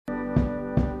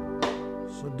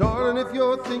So darling, if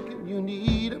you're thinking you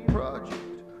need a project,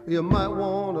 you might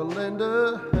want to lend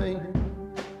a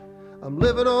hand. I'm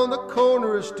living on the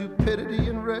corner of stupidity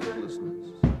and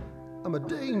recklessness. I'm a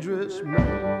dangerous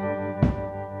man.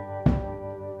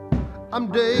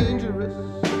 I'm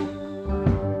dangerous.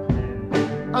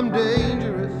 I'm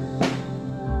dangerous.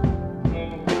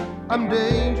 I'm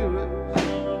dangerous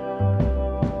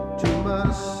to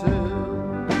myself.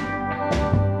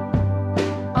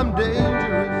 I'm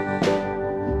dangerous.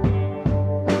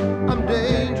 I'm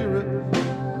dangerous.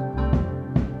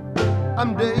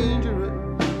 I'm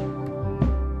dangerous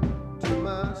to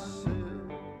myself.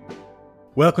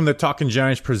 Welcome to Talking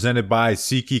Giants presented by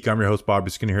SeatGeek. I'm your host, Bobby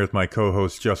Skinner, here with my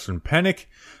co-host, Justin Pennick.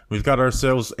 We've got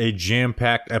ourselves a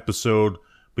jam-packed episode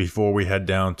before we head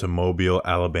down to Mobile,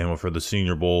 Alabama for the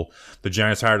Senior Bowl. The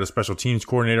Giants hired a special teams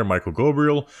coordinator, Michael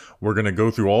Ghobrial. We're going to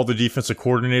go through all the defensive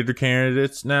coordinator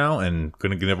candidates now and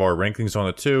going to give our rankings on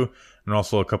it too, and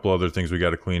also a couple other things we got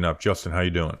to clean up. Justin, how you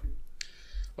doing?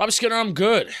 Bobby Skinner, I'm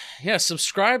good. Yeah,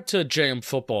 subscribe to JM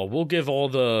Football. We'll give all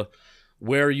the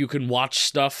where you can watch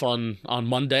stuff on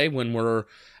Monday when we're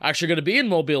actually going to be in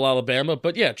Mobile, Alabama.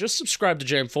 But yeah, just subscribe to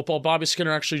JM Football. Bobby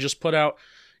Skinner actually just put out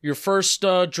your first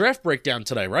draft breakdown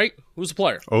today, right? Who's the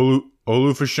player? Olu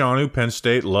Fashanu, Penn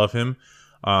State, love him.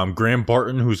 Graham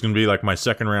Barton, who's going to be like my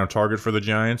second round target for the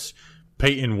Giants.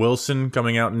 Peyton Wilson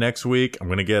coming out next week. I'm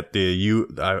going to get the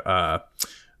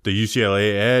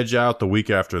UCLA edge out the week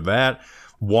after that.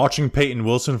 Watching Peyton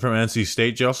Wilson from NC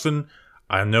State, Justin,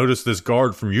 I noticed this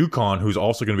guard from UConn who's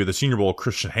also going to be the Senior Bowl,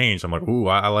 Christian Haynes. I'm like, ooh,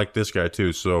 I like this guy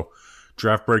too. So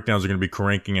draft breakdowns are going to be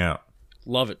cranking out.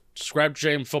 Love it. Subscribe to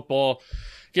JM Football.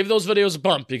 Give those videos a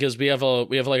bump because we have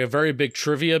like a very big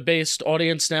trivia based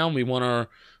audience now. We want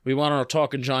our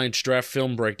Talking Giants draft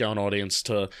film breakdown audience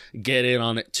to get in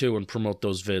on it too and promote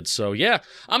those vids. So yeah,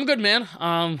 I'm good, man.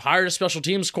 Hired a special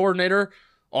teams coordinator.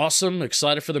 Awesome.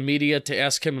 Excited for the media to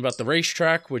ask him about the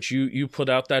racetrack, which you put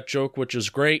out that joke, which is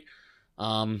great.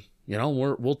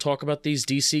 We'll talk about these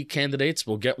DC candidates.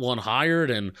 We'll get one hired,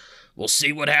 and we'll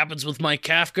see what happens with Mike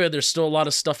Kafka. There's still a lot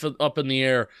of stuff up in the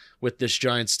air with this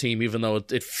Giants team, even though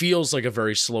it feels like a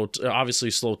very slow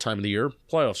time of the year.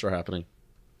 Playoffs are happening.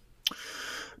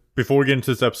 Before we get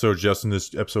into this episode, Justin,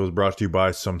 this episode is brought to you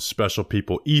by some special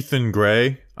people. Ethan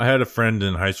Gray. I had a friend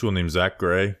in high school named Zach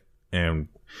Gray, and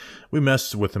we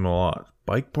messed with him a lot.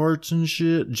 Bike parts and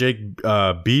shit. Jake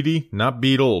Beatty, not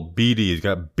Beetle, Beatty. He's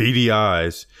got beady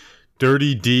eyes.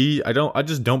 Dirty D. I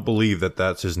just don't believe that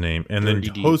that's his name. And Dirty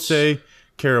then Jose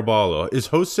Caraballo. Is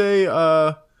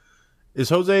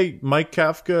Jose Mike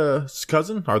Kafka's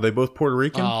cousin? Are they both Puerto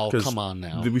Rican? Oh, come on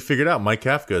now. We figured out Mike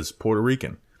Kafka is Puerto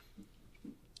Rican.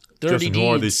 Dirty Justin, Deeds. who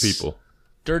are these people?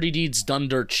 Dirty Deeds Done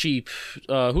Dirt Cheap.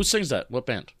 Who sings that? What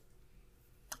band?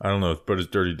 I don't know, but it's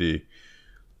Dirty D.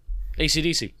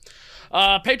 AC/DC.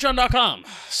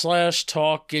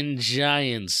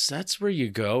 Patreon.com/TalkinGiants. That's where you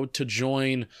go to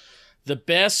join the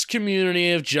best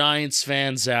community of Giants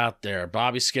fans out there.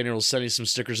 Bobby Skinner will send you some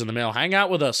stickers in the mail. Hang out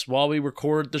with us while we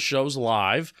record the shows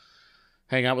live.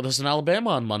 Hang out with us in Alabama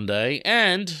on Monday.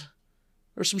 And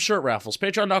there's some shirt raffles.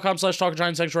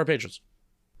 Patreon.com/TalkinGiants. Thanks to our patrons.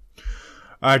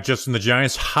 All right, Justin, the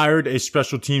Giants hired a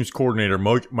special teams coordinator,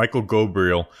 Michael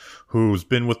Ghobrial, who's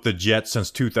been with the Jets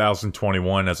since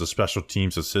 2021 as a special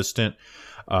teams assistant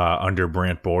under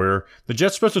Brant Boyer. The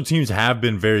Jets special teams have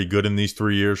been very good in these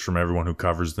 3 years from everyone who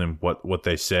covers them, what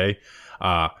they say.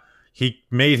 He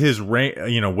made his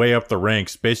way up the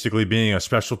ranks, basically being a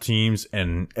special teams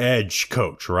and edge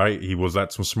coach, right? He was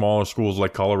at some smaller schools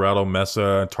like Colorado,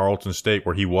 Mesa, Tarleton State,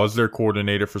 where he was their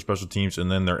coordinator for special teams and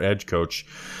then their edge coach.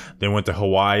 Then went to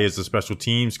Hawaii as a special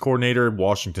teams coordinator,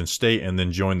 Washington State, and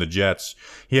then joined the Jets.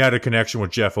 He had a connection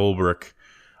with Jeff Ulbrich,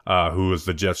 who was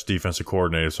the Jets defensive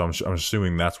coordinator. So I'm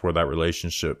assuming that's where that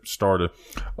relationship started.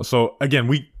 So again,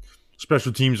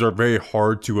 special teams are very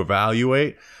hard to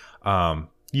evaluate.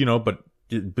 But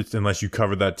unless you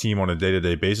cover that team on a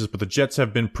day-to-day basis, but the Jets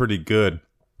have been pretty good.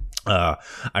 I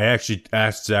actually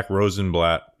asked Zach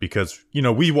Rosenblatt because,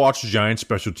 we watched Giants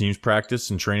special teams practice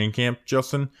and training camp,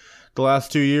 Justin, the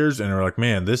last 2 years, and we're like,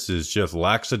 man, this is just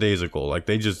lackadaisical. Like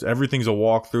everything's a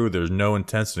walkthrough. There's no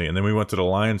intensity. And then we went to the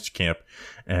Lions camp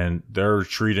and they're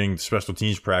treating special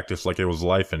teams practice like it was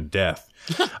life and death.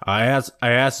 I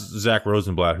asked Zach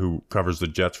Rosenblatt, who covers the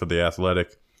Jets for The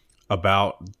Athletic,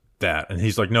 about that, and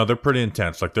he's like, no, they're pretty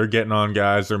intense. Like, they're getting on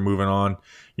guys, they're moving on.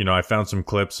 I found some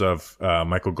clips of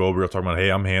Michael Ghobrial talking about, hey,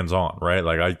 I'm hands-on, right?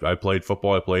 Like, I played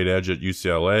football, I played edge at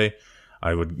UCLA.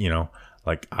 I would,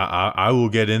 I will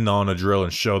get in on a drill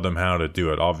and show them how to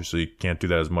do it. Obviously, can't do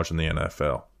that as much in the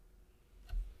NFL.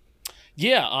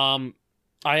 Yeah,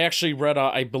 I actually read,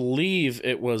 I believe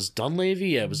it was Dunleavy.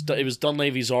 Yeah, it was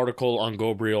Dunleavy's article on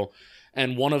Ghobrial,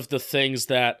 and one of the things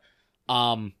that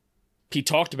he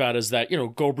talked about is that,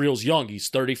 Ghobrial's young. He's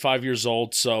 35 years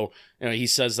old, so he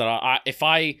says that I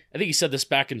think he said this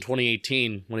back in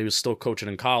 2018 when he was still coaching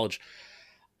in college.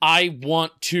 I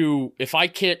want to, if I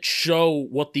can't show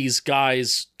what these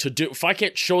guys to do, if I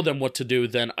can't show them what to do,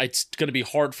 then it's going to be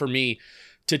hard for me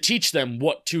to teach them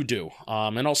what to do.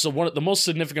 And also the most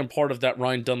significant part of that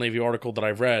Ryan Dunleavy article that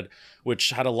I read,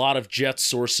 which had a lot of Jets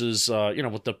sources,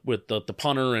 with the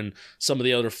punter and some of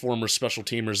the other former special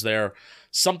teamers there.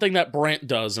 Something that Brandt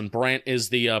does, and Brandt is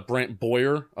the Brandt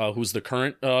Boyer, who's the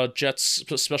current Jets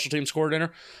special teams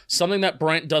coordinator. Something that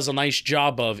Brandt does a nice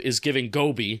job of is giving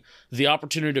Goby the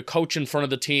opportunity to coach in front of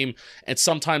the team and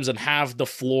sometimes have the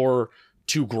floor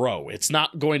to grow. It's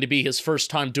not going to be his first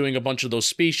time doing a bunch of those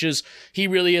speeches. He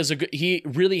really has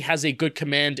a good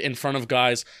command in front of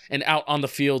guys, and out on the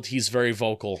field, he's very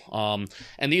vocal.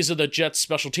 And these are the Jets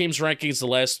special teams rankings the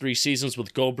last 3 seasons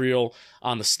with Ghobrial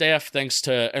on the staff. Thanks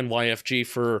to NYFG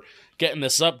for getting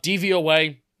this up.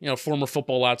 DVOA, former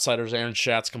Football Outsiders, Aaron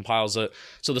Schatz compiles it.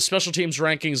 So the special teams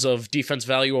rankings of defense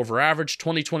value over average,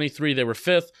 2023, they were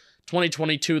 5th.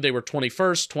 2022, they were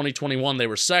 21st. 2021, they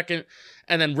were 2nd.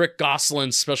 And then Rick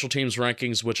Gosselin's special teams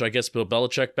rankings, which I guess Bill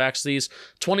Belichick backs these.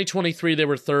 2023, they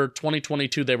were 3rd.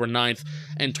 2022, they were 9th.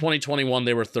 And 2021,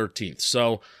 they were 13th.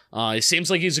 So it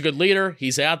seems like he's a good leader.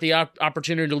 He's had the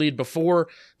opportunity to lead before.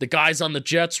 The guys on the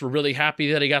Jets were really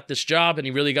happy that he got this job and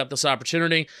he really got this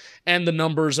opportunity. And the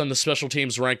numbers on the special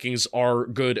teams rankings are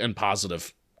good and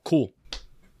positive. Cool.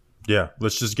 Yeah,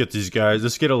 let's just get these guys.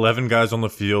 Let's get 11 guys on the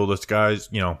field. Let's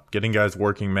getting guys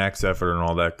working max effort and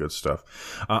all that good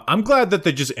stuff. I'm glad that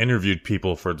they just interviewed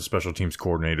people for the special teams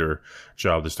coordinator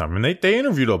job this time. I mean, they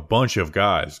interviewed a bunch of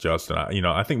guys, Justin.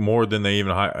 I think more than they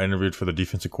even interviewed for the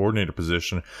defensive coordinator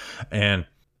position. And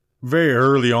very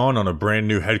early on a brand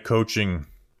new head coaching,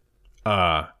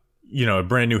 a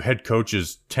brand new head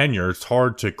coach's tenure, it's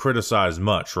hard to criticize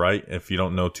much, right? If you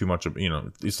don't know too much of,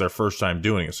 it's their first time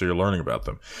doing it, so you're learning about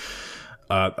them.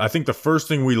 I think the first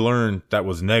thing we learned that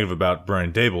was negative about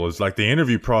Brian Daboll is the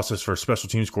interview process for a special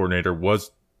teams coordinator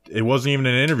wasn't even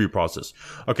an interview process.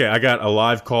 Okay, I got a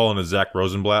live call on a Zach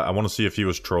Rosenblatt. I want to see if he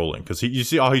was trolling, because you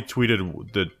see how he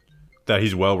tweeted that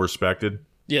he's well respected.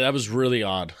 Yeah, that was really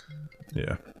odd.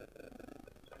 Yeah.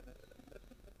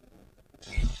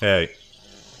 Hey,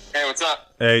 what's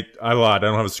up? Hey, I lied. I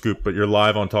don't have a scoop, but you're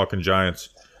live on Talking Giants.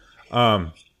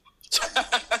 Were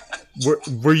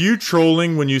you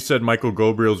trolling when you said Michael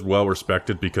Ghobrial's well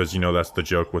respected because that's the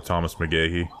joke with Thomas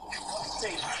McGahee?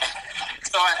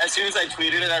 So as soon as I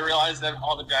tweeted it, I realized that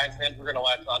all the Giants fans were going to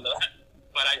latch onto that.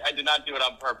 But I did not do it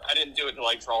on purpose. I didn't do it to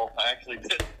troll. I actually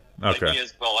did. Okay. He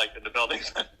is well liked in the building.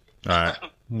 All right.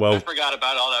 Well, I forgot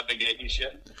about all that McGahee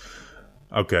shit.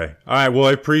 Okay. All right. Well,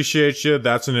 I appreciate you.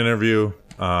 That's an interview.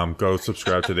 Go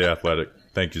subscribe to The Athletic.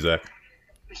 Thank you, Zach.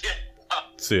 Yeah.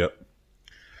 See ya.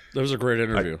 That was a great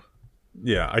interview.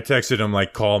 I texted him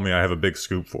call me. I have a big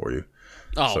scoop for you.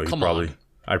 Oh, so come on.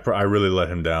 I really let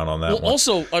him down on that one.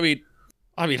 Also, I mean,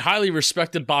 highly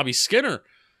respected Bobby Skinner,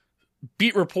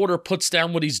 beat reporter, puts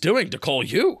down what he's doing to call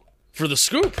you for the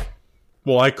scoop.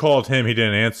 Well, I called him. He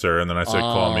didn't answer, and then I said,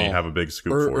 "Call me. Have a big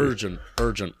scoop for you."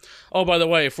 Urgent. Oh, by the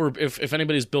way, if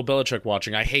anybody's Bill Belichick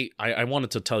watching, I wanted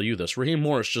to tell you this. Raheem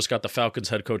Morris just got the Falcons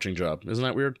head coaching job. Isn't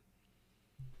that weird?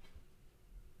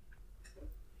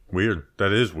 Weird.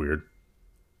 That is weird.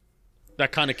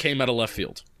 That kind of came out of left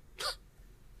field.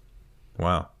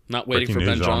 Wow. Not waiting for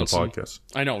Ben Johnson. On the podcast.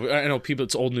 I know. People,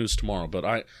 it's old news tomorrow, but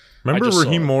remember I just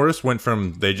Raheem Morris went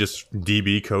from they just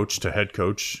DB coach to head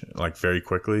coach very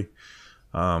quickly.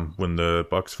 When the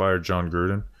Bucks fired John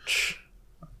Gruden.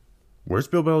 Where's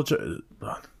Bill Belichick?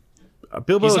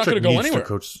 Bill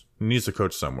Belichick needs to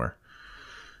coach somewhere.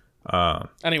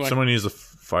 Anyway, someone needs to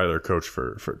fire their coach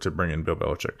to bring in Bill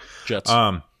Belichick. Jets.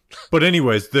 But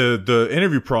anyways, the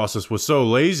interview process was so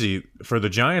lazy for the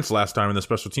Giants last time in the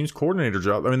special teams coordinator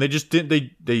job. I mean, they just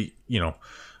didn't. The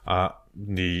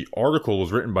article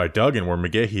was written by Duggan where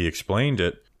McGahee explained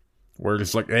it, where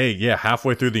it's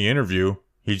halfway through the interview,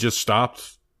 he just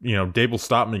stopped. Dable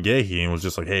stopped McGahee and was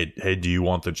just like, hey, do you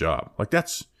want the job?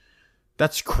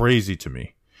 That's crazy to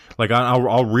me.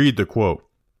 I'll read the quote,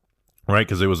 right?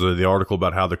 Because it was the article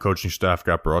about how the coaching staff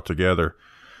got brought together.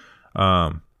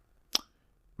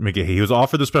 McGahee, he was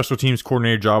offered the special teams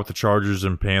coordinator job with the Chargers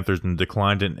and Panthers and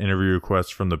declined an interview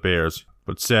request from the Bears,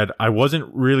 but said, I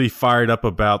wasn't really fired up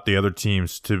about the other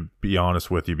teams, to be honest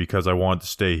with you, because I wanted to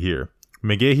stay here.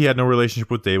 McGahee had no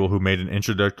relationship with Dable, who made an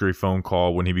introductory phone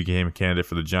call when he became a candidate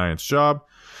for the Giants job.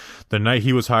 The night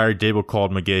he was hired, Dable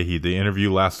called McGahee. The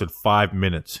interview lasted 5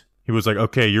 minutes. He was like,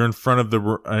 "Okay, you're in front of the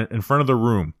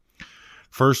room.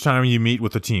 First time you meet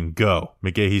with the team, go."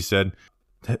 McGahee said.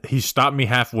 He stopped me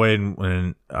halfway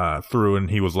and through, and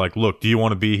he was like, "Look, do you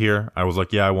want to be here?" I was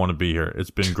like, "Yeah, I want to be here.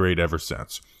 It's been great ever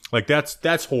since." Like,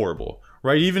 that's horrible,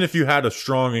 right? Even if you had a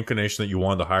strong inclination that you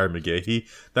wanted to hire McGahee,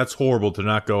 that's horrible to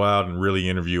not go out and really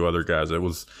interview other guys. It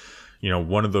was,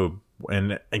 one of the.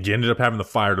 And you ended up having to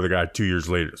fire the guy 2 years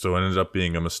later. So it ended up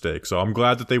being a mistake. So I'm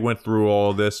glad that they went through all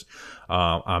of this.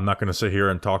 I'm not going to sit here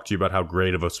and talk to you about how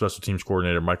great of a special teams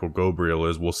coordinator Michael Ghobrial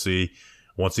is. We'll see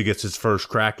once he gets his first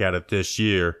crack at it this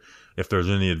year if there's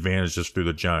any advantages through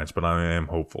the Giants. But I am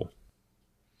hopeful.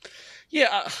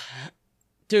 Yeah.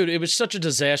 Dude, it was such a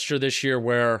disaster this year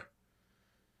where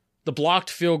the blocked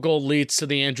field goal leads to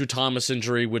the Andrew Thomas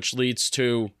injury, which leads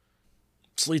to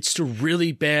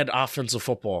really bad offensive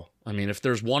football. I mean, if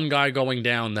there's one guy going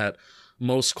down that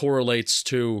most correlates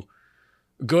to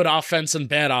good offense and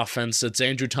bad offense, it's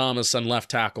Andrew Thomas and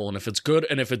left tackle. And if it's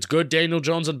good Daniel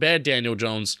Jones and bad Daniel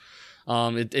Jones,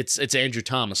 it's Andrew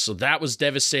Thomas. So that was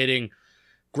devastating.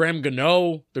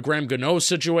 The Graham Gano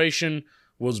situation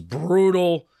was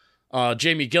brutal.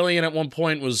 Jamie Gillian at one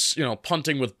point was,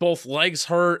 punting with both legs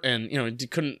hurt, and he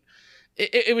couldn't.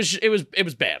 It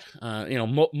was bad.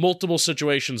 Multiple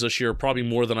situations this year, probably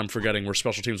more than I'm forgetting, where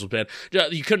special teams was bad.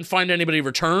 You couldn't find anybody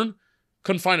return.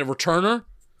 Couldn't find a returner.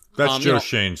 That's Joe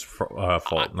Shane's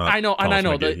fault. I know.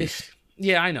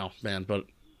 Yeah, I know, man. But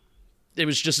it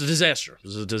was just a disaster. It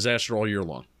was a disaster all year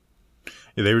long.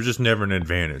 Yeah, they were just never an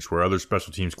advantage. Where other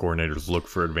special teams coordinators look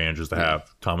for advantages to have,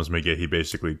 Thomas McGahee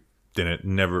basically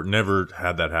never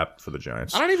had that happen for the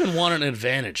Giants. I don't even want an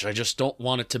advantage. I just don't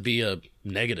want it to be a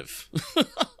negative.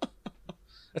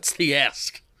 That's the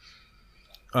ask.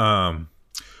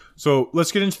 So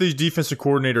let's get into these defensive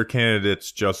coordinator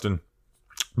candidates, Justin.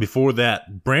 Before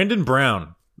that, Brandon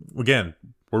Brown. Again,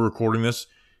 we're recording this.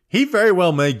 He very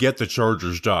well may get the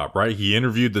Chargers job, right? He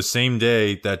interviewed the same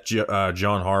day that Jim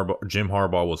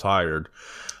Harbaugh was hired.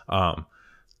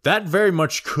 That very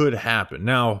much could happen.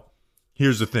 Now,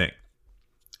 here's the thing.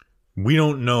 We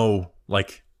don't know,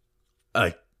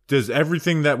 does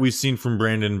everything that we've seen from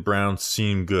Brandon Brown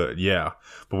seem good? Yeah.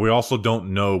 But we also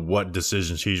don't know what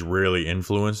decisions he's really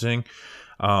influencing.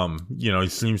 He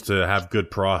seems to have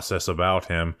good process about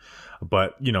him.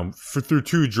 But, through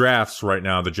 2 drafts right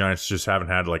now, the Giants just haven't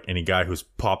had, any guy who's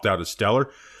popped out as stellar.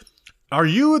 Are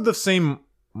you in the same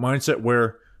mindset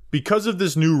where, because of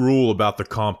this new rule about the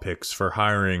comp picks for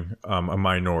hiring a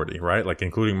minority, right?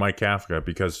 Including Mike Kafka,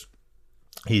 because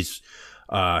he's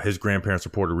his grandparents are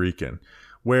Puerto Rican,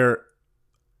 where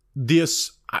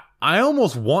I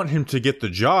almost want him to get the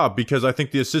job, because I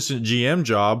think the assistant GM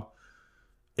job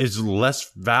is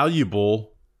less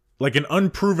valuable. An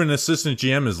unproven assistant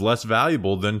GM is less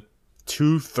valuable than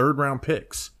 2 third-round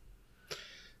picks.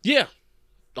 Yeah,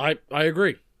 I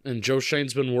agree. And Joe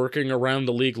Shane's been working around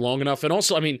the league long enough. And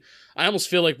also, I almost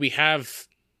feel like we have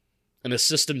an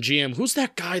assistant GM. Who's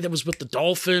that guy that was with the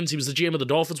Dolphins? He was the GM of the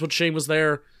Dolphins when Shane was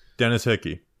there. Dennis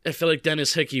Hickey. I feel like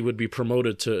Dennis Hickey would be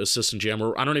promoted to assistant GM.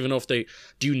 Or I don't even know if do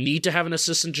you need to have an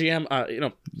assistant GM?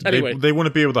 Anyway. They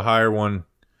wouldn't be able to hire one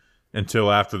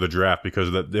until after the draft,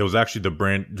 because it was actually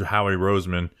Howie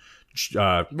Roseman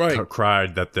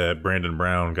cried that the Brandon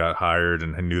Brown got hired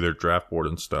and knew their draft board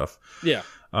and stuff. Yeah.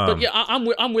 But yeah,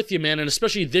 I'm with you, man. And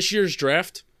especially this year's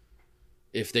draft,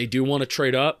 if they do want to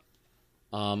trade up,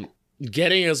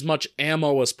 getting as much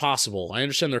ammo as possible. I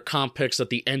understand their comp picks at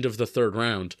the end of the 3rd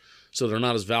round, so they're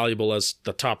not as valuable as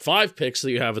the top 5 picks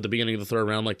that you have at the beginning of the 3rd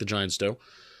round like the Giants do.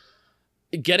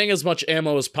 Getting as much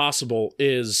ammo as possible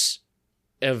is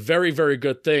a very, very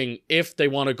good thing if they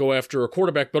want to go after a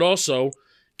quarterback, but also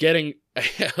getting a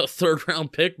 3rd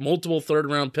round pick, multiple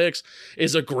 3rd round picks,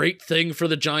 is a great thing for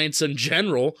the Giants in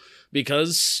general,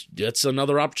 because it's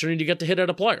another opportunity to get to hit at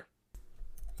a player.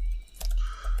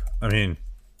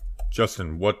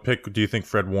 Justin, what pick do you think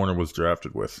Fred Warner was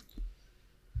drafted with?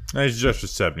 He's drafted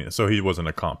 70th, so he wasn't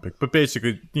a comp pick. But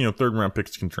basically, 3rd round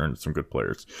picks can turn into some good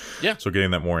players. Yeah. So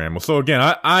getting that more ammo. So again,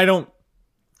 I don't,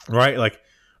 right?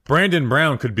 Brandon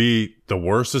Brown could be the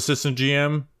worst assistant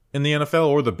GM in the NFL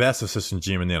or the best assistant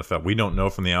GM in the NFL. We don't know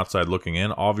from the outside looking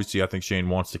in. Obviously, I think Shane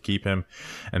wants to keep him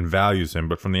and values him.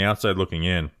 But from the outside looking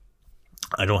in,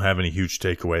 I don't have any huge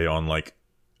takeaway on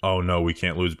oh no, we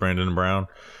can't lose Brandon Brown.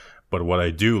 But what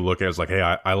I do look at is hey,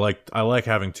 I like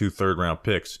having 2 3rd-round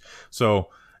picks. So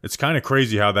it's kind of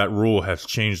crazy how that rule has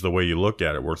changed the way you look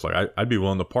at it, where it's I'd be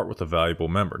willing to part with a valuable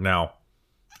member. Now,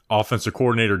 offensive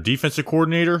coordinator, defensive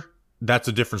coordinator, that's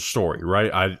a different story,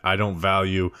 right? I don't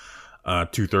value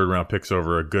 2 third-round picks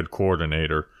over a good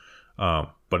coordinator.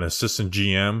 but an assistant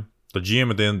GM, the GM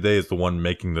at the end of the day is the one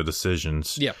making the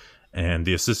decisions. Yeah. And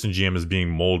the assistant GM is being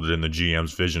molded in the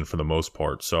GM's vision for the most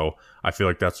part. So I feel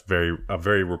like that's a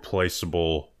very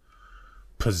replaceable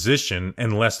position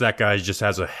unless that guy just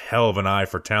has a hell of an eye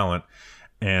for talent.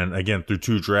 And again, through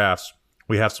 2 drafts,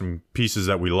 we have some pieces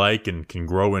that we like and can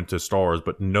grow into stars,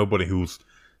 but nobody who's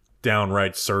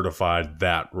downright certified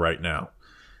that right now.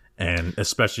 And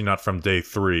especially not from day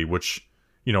 3, which,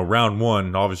 round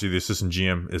 1, obviously the assistant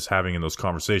GM is having in those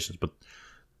conversations, but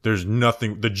there's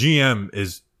nothing. The GM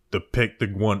is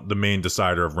the main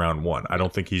decider of round 1. I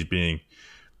don't think he's being,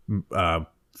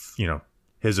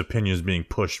 his opinion is being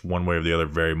pushed one way or the other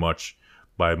very much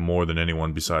by more than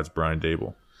anyone besides Brian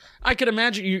Dable. I can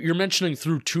imagine, you're mentioning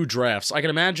through 2 drafts, I can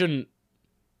imagine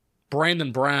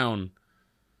Brandon Brown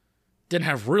didn't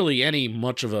have really any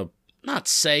much of a, not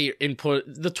say input.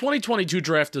 The 2022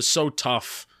 draft is so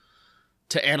tough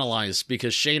to analyze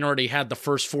because Shane already had the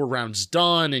first 4 rounds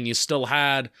done and you still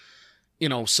had,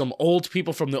 some old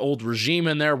people from the old regime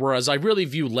in there, whereas I really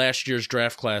view last year's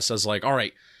draft class as like, all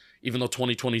right, even though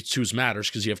 2022's matters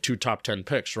because you have 2 top 10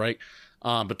 picks, right?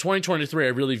 But 2023, I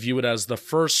really view it as the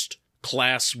first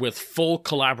class with full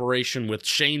collaboration with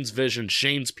Shane's vision,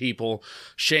 Shane's people,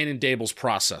 Shane and Dable's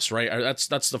process, right?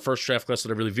 That's the first draft class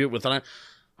that I really view it with, and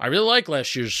I really like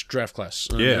last year's draft class.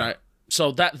 Yeah.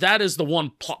 So that is the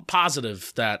one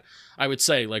positive that I would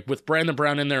say, like with Brandon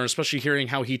Brown in there, especially hearing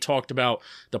how he talked about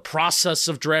the process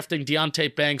of drafting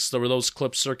Deonte Banks. There were those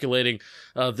clips circulating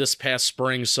this past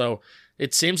spring, so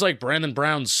it seems like Brandon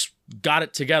Brown's got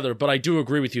it together, but I do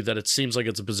agree with you that it seems like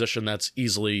it's a position that's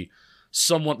easily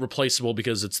somewhat replaceable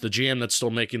because it's the GM that's still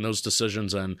making those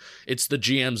decisions and it's the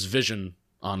GM's vision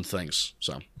on things.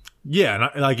 So yeah,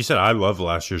 and like you said, I love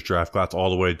last year's draft class all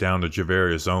the way down to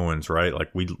Javarius Owens, right? Like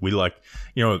we like,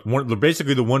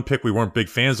 basically the one pick we weren't big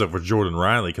fans of was Jordan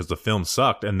Riley because the film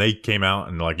sucked, and they came out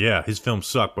and like, yeah, his film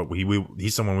sucked, but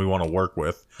he's someone we want to work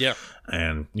with. Yeah,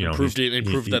 and proved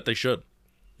that they should.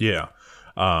 Yeah,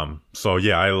 so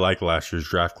yeah, I like last year's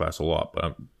draft class a lot,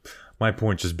 but my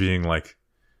point just being like,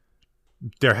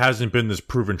 there hasn't been this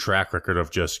proven track record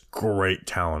of just great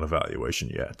talent evaluation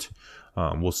yet.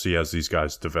 We'll see as these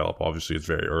guys develop. Obviously, it's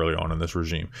very early on in this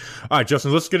regime. All right,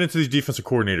 Justin, let's get into these defensive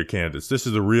coordinator candidates. This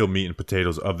is the real meat and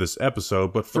potatoes of this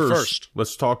episode. But first,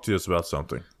 let's talk to us about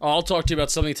something. I'll talk to you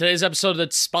about something. Today's episode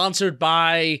that's sponsored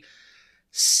by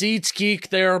SeatGeek.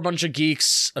 They're a bunch of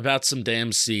geeks about some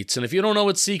damn seats. And if you don't know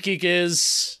what SeatGeek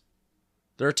is,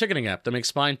 they're a ticketing app that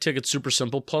makes buying tickets super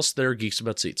simple, plus they're geeks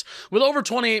about seats. With over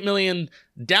 28 million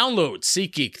downloads,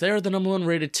 SeatGeek, they're the #1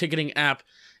 rated ticketing app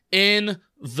in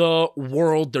the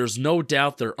world. There's no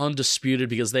doubt they're undisputed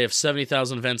because they have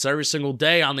 70,000 events every single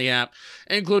day on the app,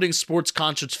 including sports,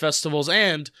 concerts, festivals,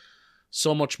 and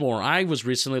so much more. I was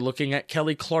recently looking at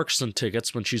Kelly Clarkson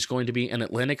tickets when she's going to be in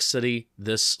Atlantic City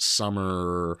this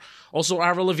summer. Also,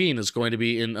 Avril Lavigne is going to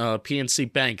be in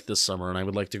PNC Bank this summer, and I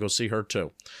would like to go see her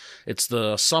too. It's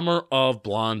the summer of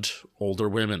blonde older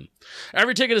women.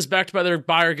 Every ticket is backed by their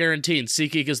buyer guarantee, and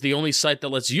SeatGeek is the only site that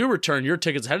lets you return your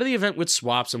tickets ahead of the event with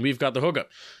swaps, and we've got the hookup.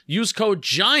 Use code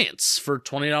GIANTS for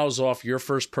 $20 off your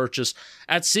first purchase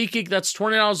at SeatGeek. That's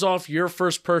 $20 off your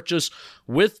first purchase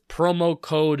with promo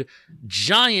code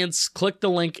GIANTS. Click the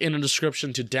link in the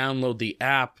description to download the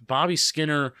app. Bobby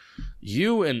Skinner,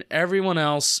 you and everyone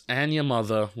else and your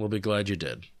mother will be glad you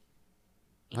did.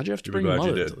 Why'd you have to bring your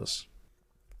mother into this?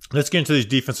 Let's get into these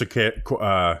defensive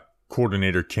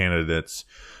coordinator candidates.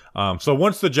 So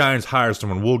once the Giants hire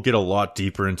someone, we'll get a lot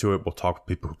deeper into it. We'll talk to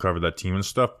people who cover that team and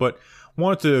stuff. But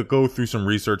wanted to go through some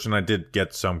research, and I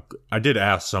did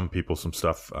ask some people some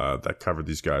stuff that covered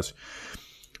these guys.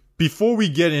 Before we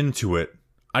get into it,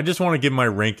 I just want to give my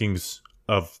rankings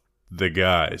of the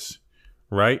guys,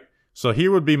 right? So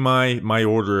here would be my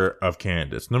order of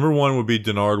candidates. Number 1 would be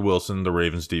Denard Wilson, the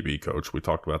Ravens DB coach. We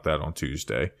talked about that on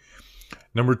Tuesday.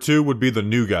 Number 2 would be the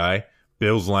new guy,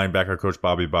 Bills linebacker coach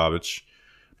Bobby Babbage.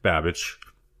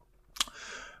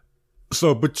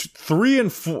 So, but 3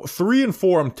 and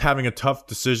 4, I'm having a tough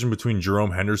decision between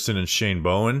Jerome Henderson and Shane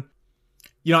Bowen.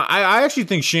 I actually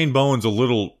think Shane Bowen's a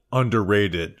little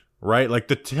underrated, right? Like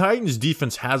the Titans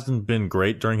defense hasn't been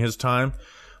great during his time,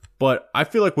 but I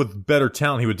feel like with better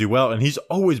talent, he would do well. And he's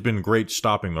always been great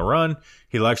stopping the run.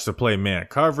 He likes to play man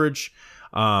coverage.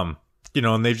 And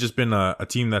they've just been a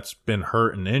team that's been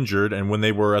hurt and injured. And when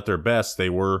they were at their best, they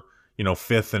were,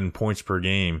 5th in points per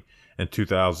game in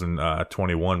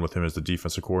 2021 with him as the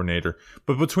defensive coordinator.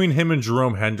 But between him and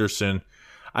Jerome Henderson,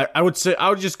 I would say I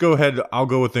would just go ahead. I'll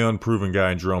go with the unproven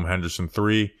guy in Jerome Henderson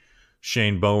 3,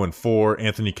 Shane Bowen 4,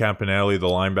 Anthony Campanelli, the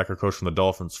linebacker coach from the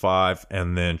Dolphins 5,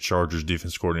 and then Chargers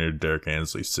defense coordinator Derek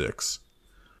Ansley 6.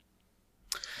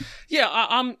 Yeah,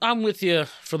 I'm with you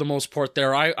for the most part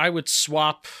there. I would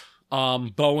swap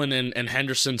Bowen and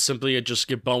Henderson, simply just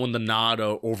give Bowen the nod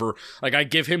over. Like, I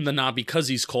give him the nod because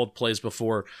he's called plays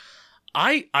before.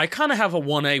 I kind of have a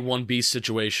 1A, 1B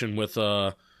situation with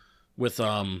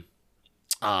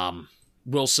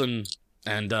Wilson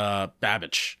and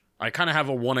Babbage. I kind of have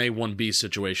a 1A, 1B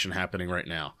situation happening right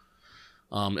now.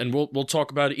 And we'll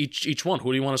talk about each one.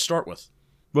 Who do you want to start with?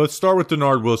 Well, let's start with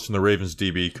Denard Wilson, the Ravens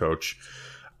DB coach.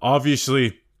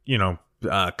 Obviously,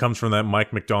 comes from that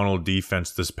Mike McDonald defense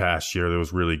this past year that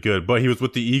was really good. But he was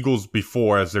with the Eagles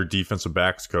before as their defensive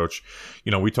backs coach.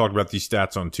 We talked about these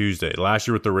stats on Tuesday. Last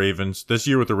year with the Ravens, this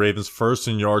year with the Ravens, first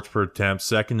in yards per attempt,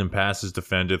 second in passes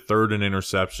defended, third in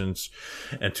interceptions.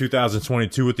 And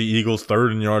 2022 with the Eagles,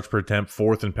 third in yards per attempt,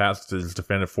 fourth in passes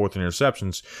defended, fourth in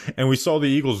interceptions. And we saw the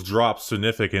Eagles drop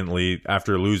significantly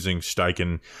after losing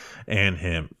Steichen and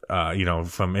him.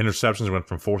 From interceptions went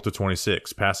from 4th to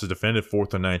 26, passes defended 4th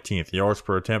to 19th, yards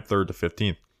per attempt 3rd to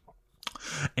 15th.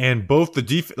 And both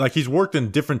the he's worked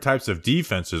in different types of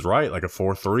defenses, right? Like a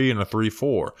 4-3 and a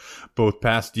 3-4. Both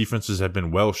past defenses have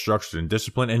been well structured and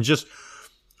disciplined, and just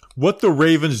what the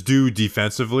Ravens do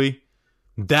defensively,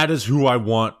 that is who I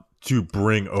want to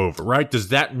bring over, right? Does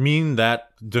that mean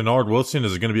that Denard Wilson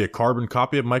is going to be a carbon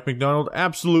copy of Mike McDonald?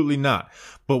 Absolutely not.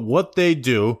 But what they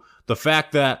do, the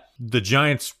fact that the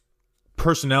Giants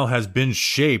personnel has been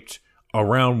shaped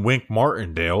around Wink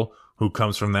Martindale, who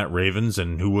comes from that Ravens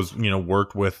and who was,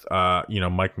 worked with,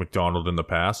 Mike McDonald in the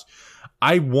past.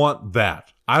 I want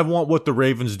that. I want what the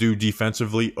Ravens do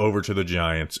defensively over to the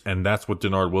Giants, and that's what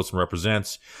Denard Wilson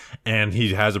represents. And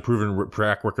he has a proven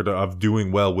track record of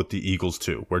doing well with the Eagles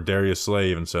too, where Darius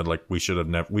Slay even said, like, we should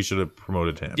have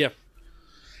promoted him. Yeah.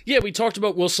 Yeah, we talked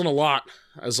about Wilson a lot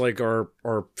as like our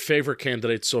favorite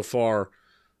candidate so far,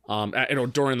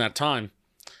 during that time.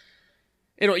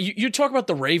 You talk about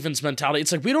the Ravens mentality.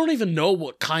 It's like we don't even know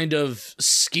what kind of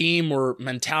scheme or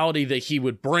mentality that he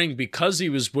would bring because he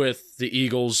was with the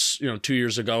Eagles, 2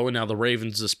 years ago, and now the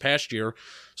Ravens this past year.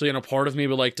 So, part of me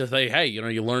would like to say, hey,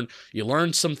 you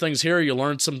learn some things here, you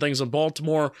learned some things in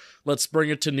Baltimore. Let's bring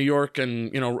it to New York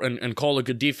and call a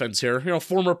good defense here.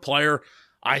 Former player.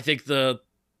 I think the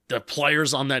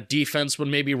players on that defense would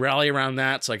maybe rally around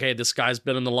that. It's like, hey, this guy's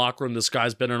been in the locker room, this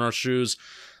guy's been in our shoes.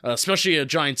 Especially a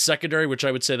Giants secondary, which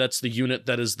I would say that's the unit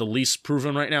that is the least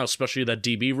proven right now, especially that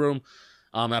DB room,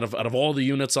 out of all the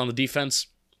units on the defense.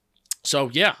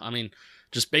 So, yeah,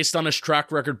 just based on his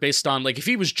track record, based on, like, if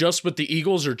he was just with the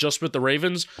Eagles or just with the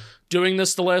Ravens doing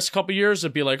this the last couple years,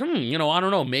 it'd be like, I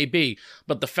don't know, maybe.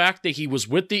 But the fact that he was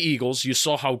with the Eagles, you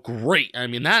saw how great,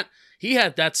 he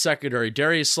had that secondary,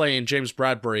 Darius Slay and James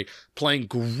Bradbury, playing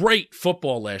great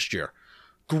football last year.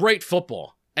 Great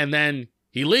football. And then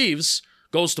he leaves,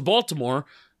 goes to Baltimore.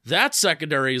 That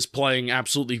secondary is playing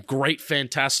absolutely great,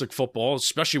 fantastic football,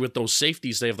 especially with those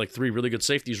safeties. They have like 3 really good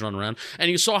safeties running around.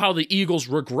 And you saw how the Eagles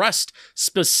regressed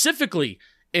specifically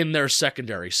in their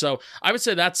secondary. So I would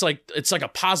say it's like a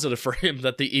positive for him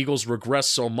that the Eagles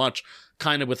regressed so much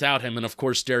kind of without him. And of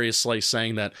course, Darius Slay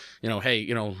saying that, hey,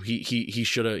 he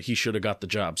should have got the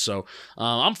job. So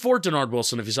I'm for Denard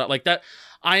Wilson if he's not like that.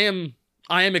 I am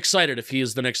excited if he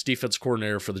is the next defense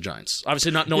coordinator for the Giants.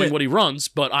 Obviously not knowing what he runs,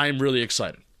 but I am really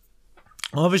excited.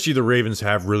 Obviously, the Ravens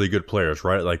have really good players,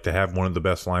 right? Like, they have one of the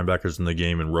best linebackers in the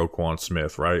game in Roquan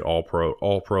Smith, right? All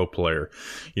pro player.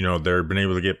 They've been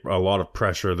able to get a lot of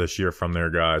pressure this year from their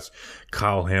guys.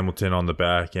 Kyle Hamilton on the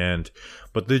back end.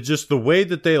 But the way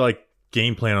that they, like,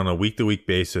 game plan on a week-to-week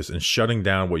basis and shutting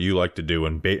down what you like to do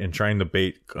and trying to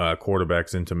bait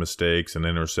quarterbacks into mistakes and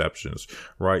interceptions,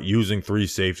 right? Using 3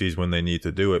 safeties when they need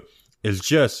to do it is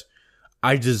just,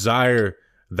 I desire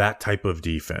that type of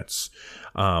defense,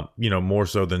 more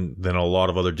so than a lot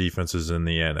of other defenses in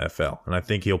the NFL. And I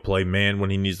think he'll play man when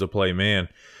he needs to play man.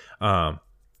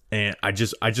 And I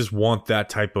just want that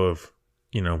type of,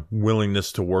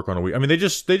 willingness to work on a week. They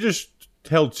just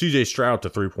held CJ Stroud to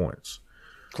 3 points.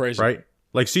 Crazy. Right?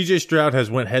 Like, CJ Stroud has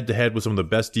went head-to-head with some of the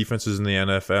best defenses in the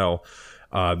NFL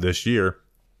this year,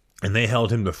 and they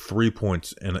held him to 3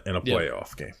 points in a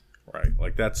playoff game. Right?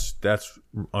 Like, that's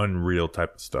unreal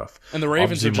type of stuff. And the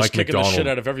Ravens are just kicking the shit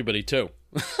out of everybody, too.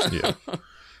 Yeah.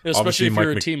 Especially if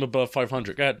you're a team above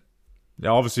 500. Go ahead.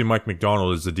 Now, obviously, Mike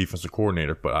McDonald is the defensive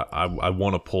coordinator, but I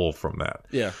want to pull from that.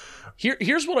 Yeah.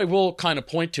 Here's what I will kind of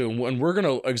point to, and we're going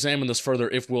to examine this further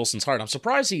if Wilson's hired. I'm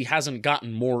surprised he hasn't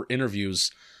gotten more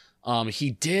interviews. He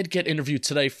did get interviewed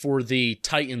today for the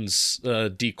Titans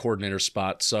D coordinator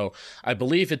spot, so I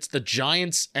believe it's the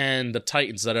Giants and the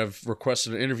Titans that have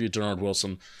requested an interview Denard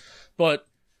Wilson. But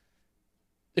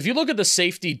if you look at the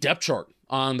safety depth chart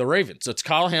on the Ravens. It's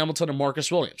Kyle Hamilton and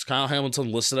Marcus Williams. Kyle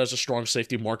Hamilton listed as a strong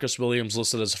safety, Marcus Williams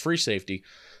listed as a free safety.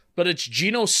 But it's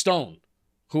Geno Stone,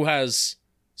 who has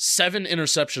 7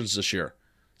 interceptions this year.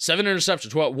 7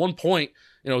 interceptions. Who at one point,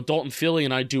 Dalton Feely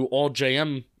and I do all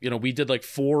JM, we did like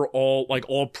 4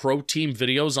 all pro team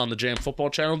videos on the JM football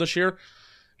channel this year.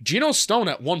 Geno Stone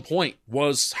at one point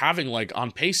was having like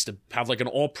on pace to have like an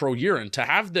all pro year, and to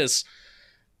have this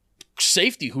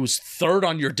safety who's third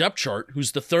on your depth chart,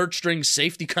 who's the third string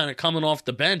safety kind of coming off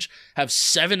the bench, have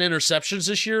 7 interceptions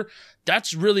this year,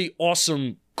 that's really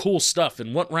awesome, cool stuff.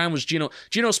 And what round was Geno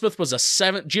Stone was a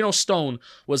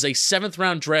 7th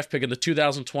round draft pick in the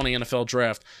 2020 NFL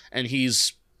draft, and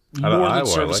he's more than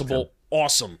serviceable.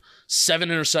 Awesome. 7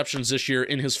 interceptions this year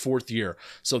in his 4th year.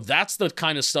 So that's the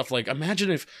kind of stuff, like,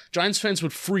 imagine if Giants fans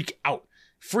would freak out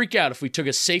if we took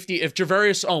a safety, if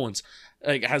Javarius Owens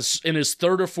has in his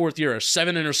 3rd or 4th year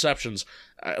 7 interceptions,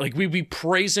 we'd be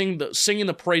singing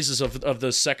the praises of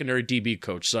the secondary DB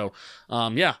coach. So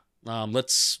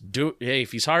let's do it. Hey,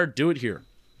 if he's hired, do it here.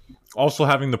 Also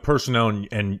having the personnel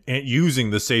and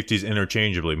using the safeties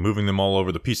interchangeably, moving them all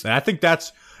over the piece. And I think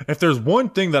that's, if there's one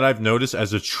thing that I've noticed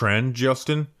as a trend,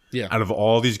 Justin, out of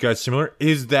all these guys similar,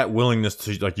 is that willingness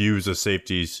to like use the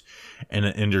safeties in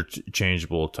an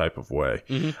interchangeable type of way.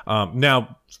 Mm-hmm.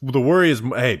 Now, the worry is,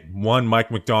 hey,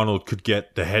 Mike McDonald could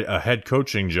get a head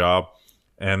coaching job,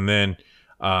 and then,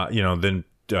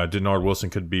 Denard Wilson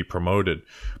could be promoted.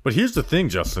 But here's the thing,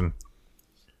 Justin.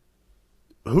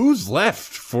 Who's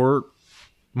left for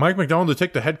Mike McDonald to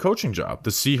take the head coaching job?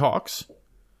 The Seahawks?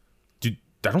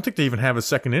 I don't think they even have a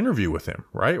second interview with him,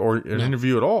 right? Or an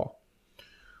interview at all.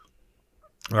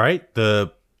 Right?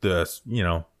 The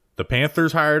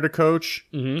Panthers hired a coach.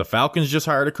 Mm-hmm. The Falcons just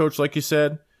hired a coach, like you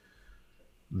said.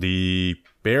 The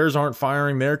Bears aren't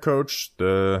firing their coach.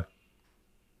 The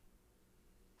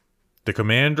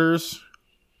Commanders,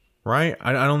 right?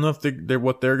 I don't know if they're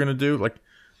what they're going to do. Like,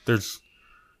 there's...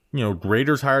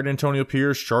 Raiders hired Antonio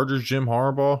Pierce, Chargers Jim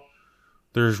Harbaugh.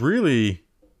 There's really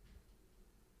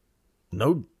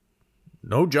no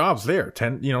jobs there.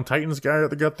 Titans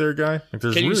got their guy. Like,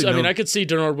 there's I could see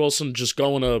Denard Wilson just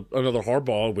going to another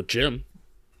Harbaugh with Jim.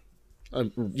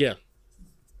 Yeah,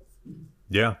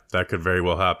 that could very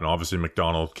well happen. Obviously,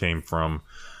 McDonald came from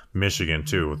Michigan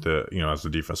too, with the as the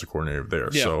defensive coordinator there.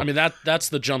 Yeah, so that's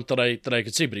the jump that I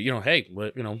could see. But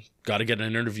got to get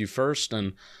an interview first,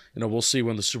 and we'll see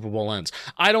when the Super Bowl ends.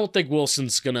 I don't think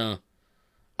Wilson's gonna.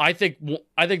 I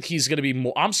think he's gonna be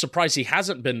more. I'm surprised he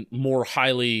hasn't been more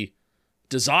highly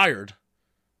desired.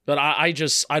 But I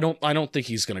don't think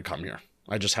he's gonna come here.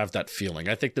 I just have that feeling.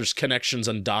 I think there's connections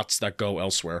and dots that go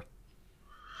elsewhere.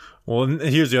 Well, and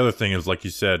here's the other thing: is like you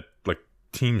said, like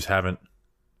teams haven't.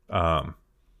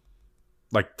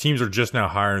 Teams are just now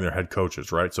hiring their head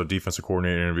coaches, right? So defensive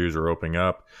coordinator interviews are opening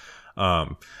up.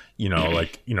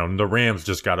 The Rams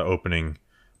just got an opening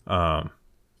up,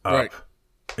 right.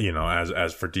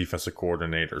 As for defensive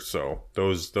coordinator. So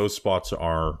those spots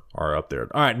are up there.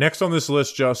 All right, next on this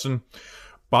list, Justin,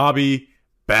 Bobby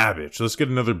Babich. Let's get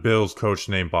another Bills coach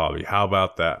named Bobby. How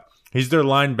about that? He's their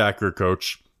linebacker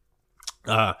coach.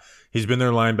 He's been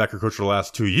their linebacker coach for the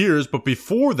last 2 years, but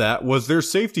before that was their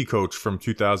safety coach from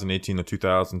 2018 to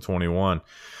 2021.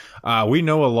 We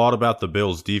know a lot about the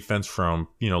Bills defense from,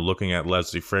 looking at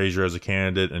Leslie Frazier as a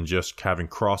candidate and just having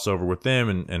crossover with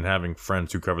them and having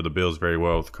friends who cover the Bills very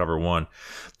well with Cover One.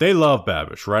 They love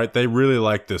Babich, right? They really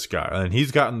like this guy. And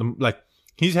he's gotten them,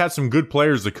 he's had some good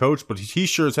players to coach, but he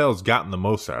sure as hell has gotten the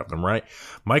most out of them, right?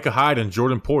 Micah Hyde and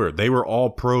Jordan Poyer, they were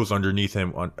all pros underneath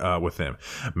him with him.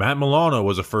 Matt Milano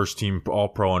was a first-team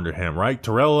all-pro under him, right?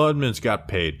 Terrell Edmonds got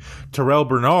paid. Terrell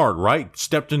Bernard, right,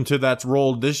 stepped into that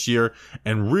role this year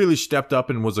and really stepped up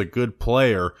and was a good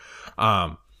player.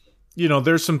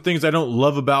 There's some things I don't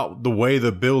love about the way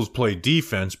the Bills play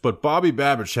defense, but Bobby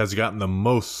Babich has gotten the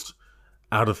most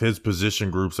out of his position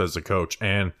groups as a coach,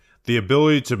 and the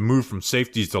ability to move from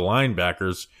safeties to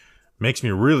linebackers makes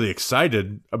me really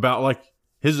excited about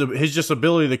his just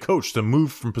ability to coach, to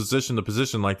move from position to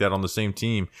position like that on the same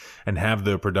team and have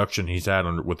the production he's had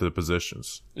with the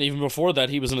positions. And even before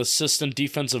that, he was an assistant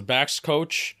defensive backs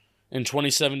coach in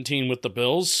 2017 with the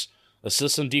Bills,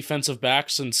 assistant defensive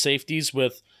backs and safeties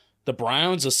with the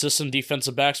Browns, assistant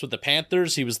defensive backs with the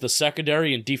Panthers. He was the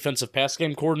secondary and defensive pass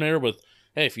game coordinator with,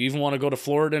 hey, if you even want to go to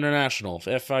Florida International,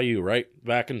 FIU, right,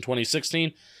 back in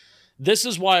 2016. This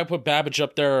is why I put Babich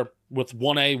up there with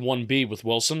 1A, 1B with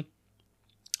Wilson,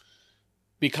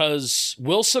 because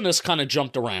Wilson has kind of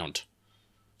jumped around.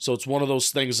 So it's one of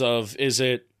those things of, is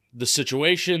it the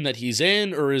situation that he's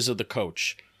in, or is it the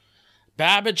coach?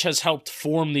 Babich has helped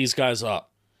form these guys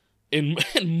up in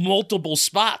multiple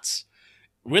spots.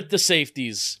 with the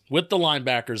safeties, with the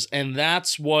linebackers, and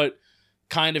that's what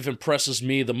kind of impresses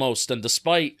me the most. And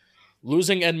despite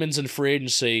losing Edmonds in free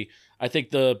agency, I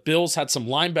think the Bills had some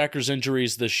linebackers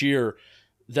injuries this year.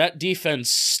 That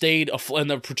defense stayed afloat,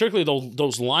 and particularly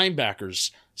those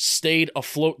linebackers stayed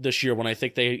afloat this year when I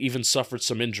think they even suffered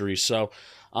some injuries. So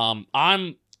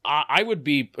I would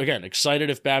be, again, excited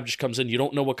if Babish comes in. You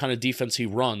don't know what kind of defense he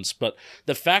runs, but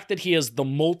the fact that he has the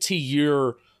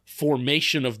multi-year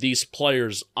formation of these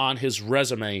players on his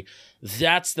resume,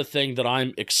 that's the thing that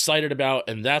I'm excited about,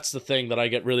 and that's the thing that I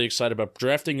get really excited about,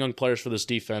 drafting young players for this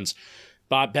defense.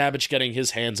 Bob Babish getting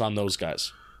his hands on those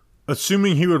guys.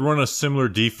 Assuming he would run a similar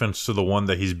defense to the one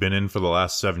that he's been in for the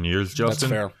last 7 years, Justin,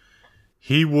 That's fair.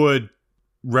 He would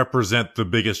represent the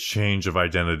biggest change of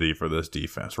identity for this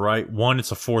defense, right? One,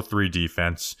 it's a 4-3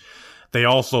 defense. They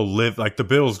also live, like the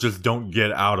Bills just don't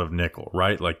get out of nickel,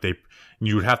 right? Like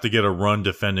you would have to get a run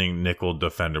defending nickel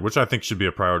defender, which I think should be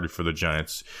a priority for the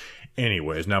Giants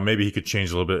anyways. Now, maybe he could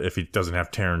change a little bit if he doesn't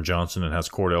have Taron Johnson and has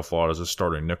Cordell Flott as a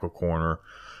starting nickel corner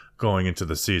going into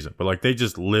the season. But like they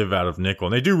just live out of nickel,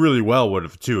 and they do really well with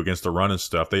it too against the run and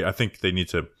stuff. I think they need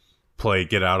to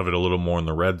get out of it a little more in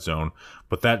the red zone,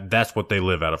 but that's what they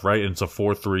live out of, right? And it's a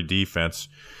 4-3 defense.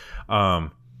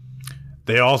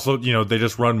 They also, they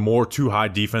just run more too high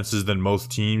defenses than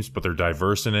most teams, but they're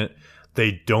diverse in it.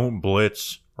 They don't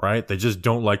blitz, right? They just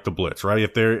don't like the blitz, right?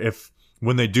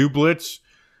 When they do blitz,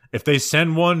 if they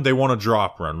send one, they want to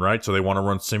drop run, right? So they want to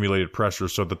run simulated pressure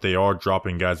so that they are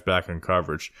dropping guys back in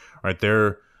coverage, right?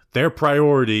 Their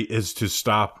priority is to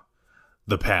stop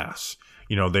the pass.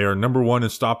 They are number one in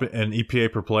stop and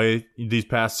EPA per play these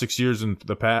past 6 years in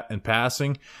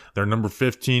passing. They're number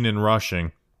 15 in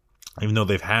rushing, even though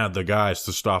they've had the guys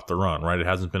to stop the run, right? It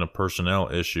hasn't been a personnel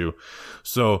issue.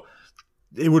 So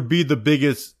it would be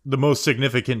the most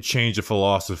significant change of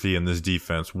philosophy in this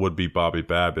defense would be Bobby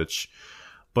Babish.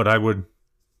 But I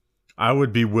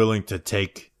would be willing to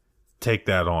take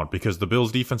that on, because the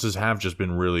Bills' defenses have just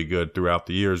been really good throughout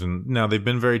the years. And now they've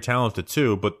been very talented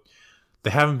too, but they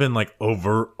haven't been like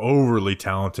overly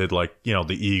talented like,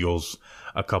 the Eagles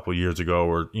a couple years ago,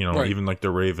 or, right. Even like the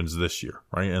Ravens this year,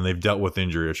 right? And they've dealt with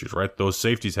injury issues, right? Those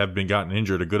safeties have been gotten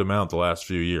injured a good amount the last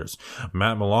few years.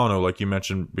 Matt Milano, like you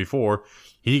mentioned before,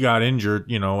 he got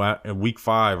injured, at week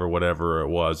 5 or whatever it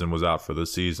was, and was out for the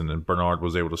season. And Bernard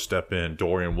was able to step in.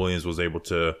 Dorian Williams was able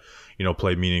to,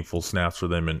 play meaningful snaps for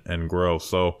them and grow.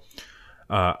 So,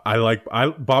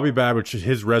 Bobby Babish,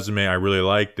 his resume I really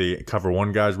like. The Cover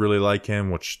 1 guys really like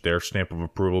him, which their stamp of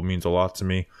approval means a lot to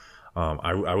me.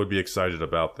 I would be excited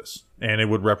about this. And it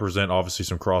would represent, obviously,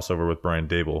 some crossover with Brian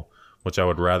Daboll, which I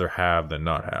would rather have than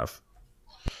not have.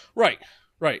 Right.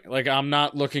 Like, I'm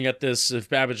not looking at this, if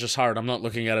Babish is hired, I'm not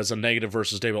looking at it as a negative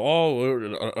versus Daboll.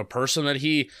 Oh, a person that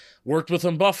he worked with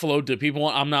in Buffalo, did people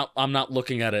want, I'm not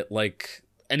looking at it like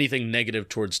anything negative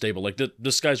towards Daboll. Like,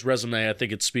 this guy's resume, I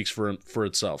think it speaks for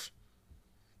itself.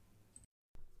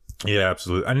 Yeah,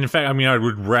 absolutely. And in fact, I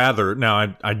would rather,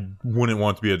 now I wouldn't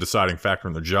want to be a deciding factor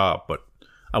in the job, but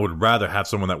I would rather have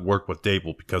someone that worked with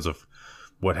Daboll because of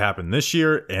what happened this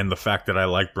year and the fact that I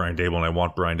like Brian Daboll and I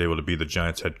want Brian Daboll to be the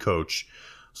Giants head coach.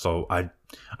 So I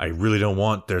really don't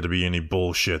want there to be any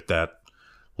bullshit that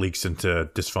leaks into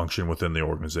dysfunction within the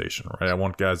organization, right? I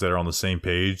want guys that are on the same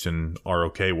page and are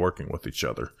okay working with each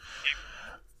other.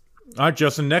 All right,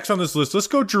 Justin, next on this list, let's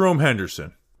go Jerome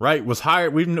Henderson, right? Was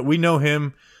hired, we know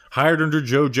him, hired under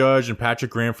Joe Judge and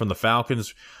Patrick Graham from the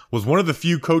Falcons, was one of the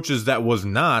few coaches that was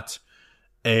not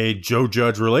a Joe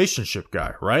Judge relationship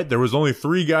guy, right? There was only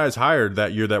 3 guys hired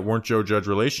that year that weren't Joe Judge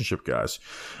relationship guys.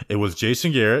 It was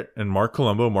Jason Garrett and Mark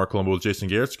Colombo. Mark Colombo was Jason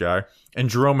Garrett's guy.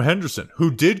 And Jerome Henderson, who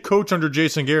did coach under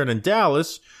Jason Garrett in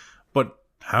Dallas, but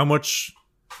how much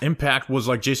impact was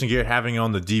like Jason Garrett having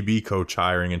on the DB coach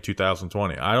hiring in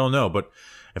 2020? I don't know, but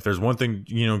if there's one thing,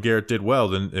 Garrett did well,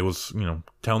 then it was,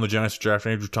 telling the Giants to draft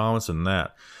Andrew Thomas and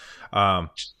that.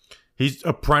 He's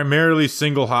a primarily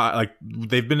single high, like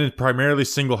they've been in primarily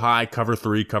single high cover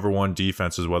 3, cover 1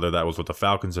 defenses, whether that was with the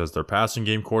Falcons as their passing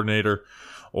game coordinator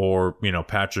or,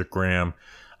 Patrick Graham.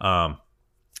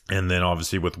 And then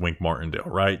obviously with Wink Martindale,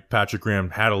 right? Patrick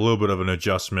Graham had a little bit of an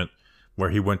adjustment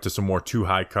where he went to some more too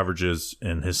high coverages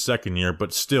in his second year,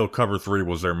 but still cover 3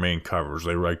 was their main coverage.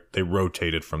 They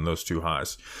rotated from those 2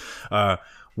 highs.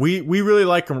 We really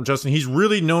like him, Justin. He's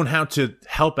really known how to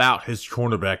help out his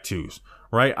cornerback twos,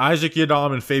 right? Isaac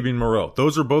Yiadom and Fabian Moreau.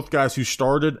 Those are both guys who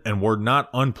started and were not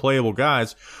unplayable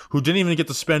guys who didn't even get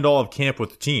to spend all of camp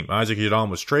with the team. Isaac Yiadom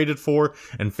was traded for,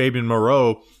 and Fabian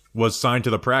Moreau was signed to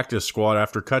the practice squad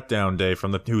after cutdown day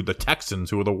from the Texans,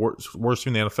 who were the worst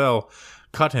team in the NFL,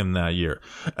 cut him that year.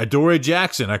 Adoree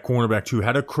Jackson at cornerback, who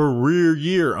had a career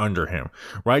year under him,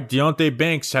 right? Deonte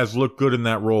Banks has looked good in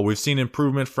that role. We've seen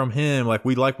improvement from him. Like,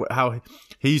 we like how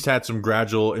he's had some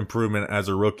gradual improvement as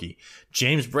a rookie.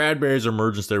 James Bradbury's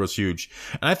emergence there was huge.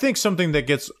 And I think something that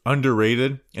gets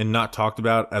underrated and not talked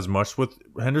about as much with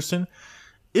Henderson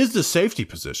is the safety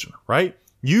position, right?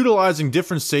 Utilizing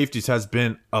different safeties has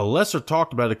been a lesser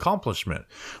talked about accomplishment.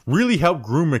 Really helped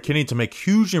groom McKinney to make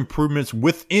huge improvements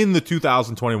within the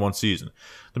 2021 season.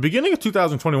 The beginning of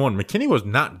 2021, McKinney was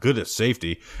not good at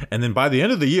safety, and then by the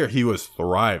end of the year, he was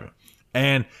thriving.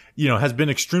 And, has been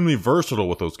extremely versatile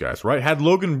with those guys, right? Had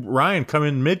Logan Ryan come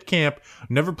in mid-camp,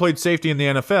 never played safety in the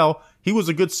NFL, he was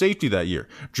a good safety that year.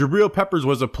 Jabril Peppers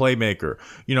was a playmaker.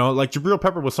 Jabril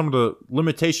Pepper, with some of the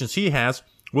limitations he has,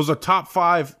 was a top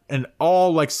 5 in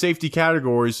all safety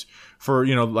categories for,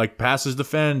 passes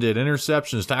defended,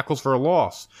 interceptions, tackles for a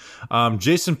loss.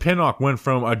 Jason Pinnock went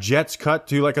from a Jets cut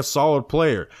to a solid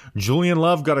player. Julian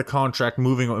Love got a contract,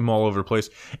 moving him all over the place.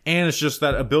 And it's just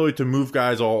that ability to move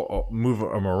guys, move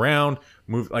them around,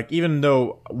 even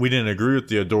though we didn't agree with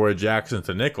the Adoree Jackson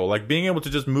to nickel, being able to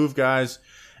just move guys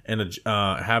and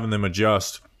having them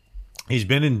adjust. He's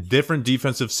been in different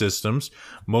defensive systems,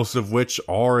 most of which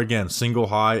are, again, single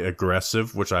high,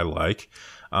 aggressive, which I like.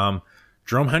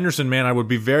 Jerome Henderson, man, I would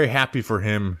be very happy for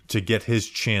him to get his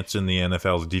chance in the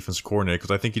NFL as a defensive coordinator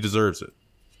because I think he deserves it.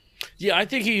 Yeah, I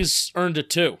think he's earned it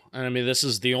too. And I mean, this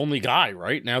is the only guy,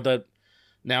 right? Now that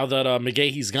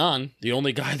McGahee's gone, the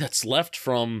only guy that's left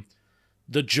from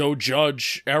the Joe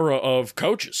Judge era of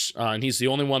coaches. And he's the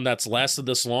only one that's lasted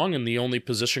this long and the only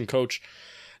position coach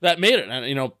that made it. And,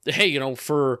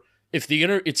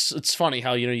 it's funny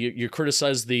how, you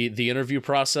criticize the interview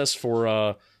process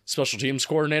for special teams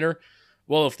coordinator.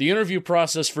 Well, if the interview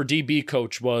process for DB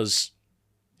coach was,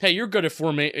 hey, you're good at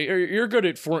forming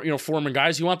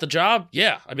guys, you want the job?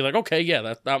 Yeah. I'd be like, okay,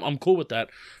 yeah, I'm cool with that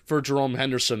for Jerome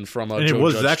Henderson from and Joe it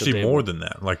was Judge actually more than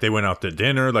that. They went out to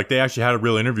dinner, they actually had a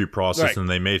real interview process, right. And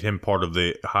they made him part of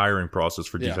the hiring process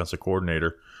for defensive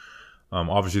coordinator.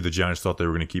 Obviously, the Giants thought they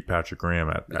were going to keep Patrick Graham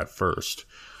at first.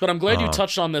 But I'm glad you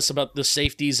touched on this about the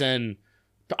safeties, and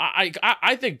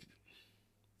I think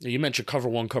you mentioned cover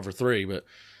 1, cover 3, but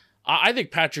I think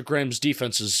Patrick Graham's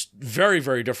defense is very,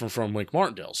 very different from Wink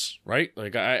Martindale's, right?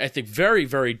 I think very,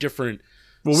 very different.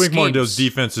 Well, Wink Martindale's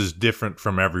defense is different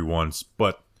from everyone's,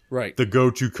 but right. The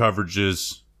go-to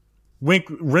coverages, Wink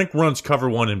runs cover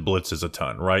 1 and blitzes a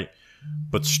ton, right?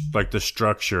 But the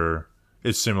structure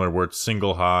is similar, where it's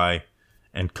single high.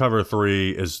 And cover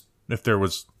 3 is, if there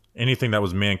was anything that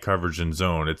was man coverage in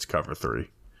zone, it's cover 3.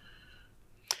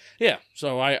 Yeah,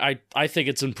 so I think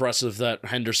it's impressive that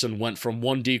Henderson went from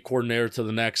one D coordinator to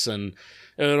the next, and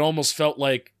it almost felt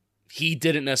like he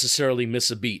didn't necessarily miss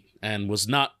a beat and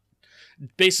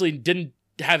basically didn't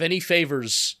have any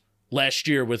favors last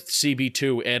year with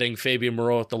CB2 adding Fabian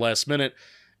Moreau at the last minute,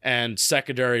 and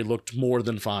secondary looked more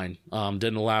than fine.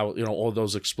 Didn't allow all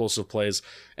those explosive plays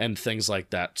and things like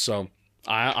that. So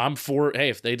I'm for, hey,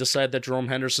 if they decide that Jerome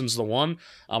Henderson's the one,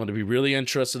 I'm going to be really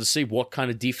interested to see what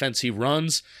kind of defense he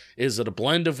runs. Is it a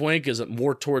blend of Wink? Is it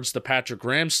more towards the Patrick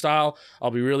Graham style? I'll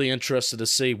be really interested to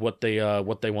see what they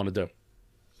want to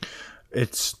do.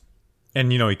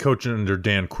 And he coached under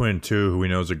Dan Quinn too, who we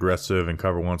know is aggressive and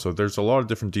cover 1. So there's a lot of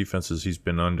different defenses he's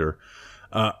been under.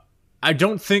 I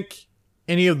don't think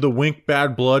any of the Wink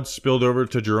bad blood spilled over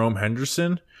to Jerome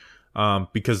Henderson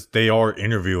because they are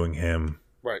interviewing him.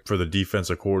 Right. For the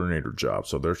defensive coordinator job,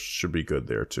 so there should be good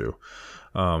there too.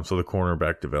 So the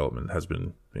cornerback development has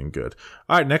been good.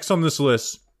 All right, next on this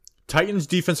list, Titans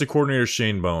defensive coordinator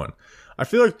Shane Bowen. I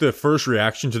feel like the first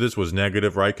reaction to this was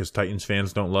negative, right? Because Titans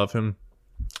fans don't love him.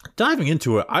 Diving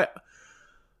into it, I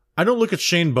don't look at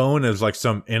Shane Bowen as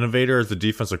some innovator as the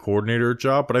defensive coordinator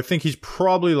job, but I think he's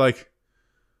probably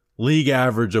league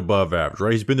average, above average,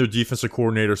 right? He's been their defensive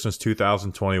coordinator since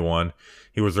 2021.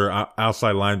 He was their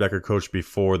outside linebacker coach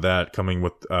before that, coming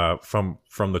with from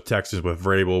the Texans with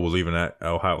Vrabel, was even at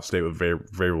Ohio State with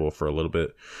Vrabel for a little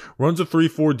bit. Runs a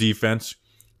 3-4 defense.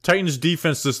 Titans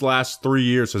defense this last 3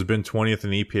 years has been 20th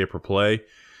in EPA per play,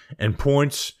 and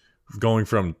points going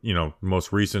from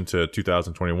most recent to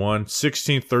 2021,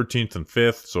 16th, 13th, and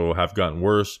 5th, so have gotten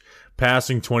worse.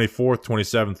 Passing 24th,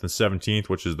 27th, and 17th,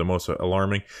 which is the most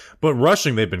alarming. But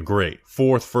rushing, they've been great.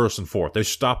 4th, 1st, and 4th. They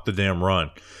stopped the damn run.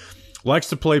 Likes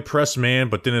to play press man,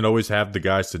 but didn't always have the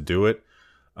guys to do it.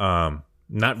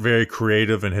 Not very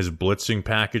creative in his blitzing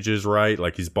packages, right?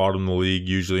 He's bottom of the league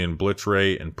usually in blitz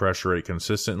rate and pressure rate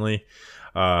consistently.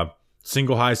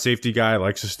 Single high safety guy,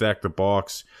 likes to stack the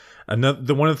box.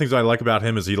 one of the things I like about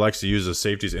him is he likes to use his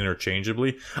safeties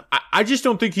interchangeably. I just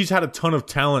don't think he's had a ton of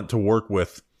talent to work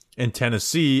with in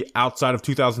Tennessee outside of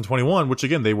 2021, which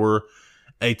again, they were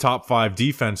a top 5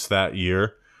 defense that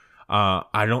year.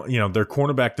 I don't, their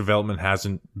cornerback development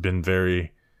hasn't been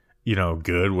very,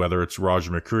 good, whether it's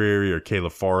Roger McCreary or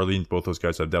Caleb Farley. Both those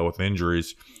guys have dealt with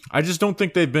injuries. I just don't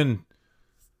think they've been,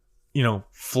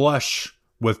 flush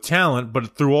with talent,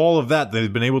 but through all of that,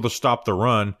 they've been able to stop the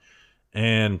run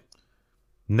and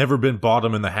never been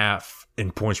bottom in the half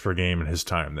in points per game in his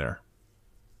time there.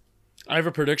 I have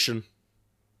a prediction.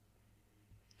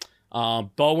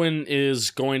 Bowen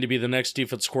is going to be the next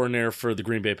defense coordinator for the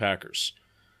Green Bay Packers.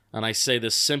 And I say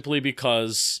this simply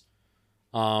because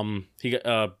Bowen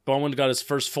got his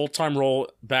first full-time role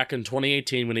back in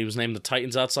 2018 when he was named the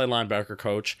Titans outside linebacker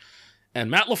coach. And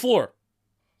Matt LaFleur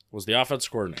was the offense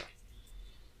coordinator.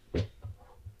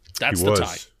 That's the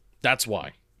tie. That's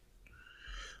why.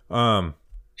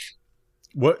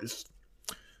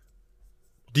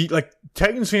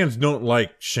 Titans fans don't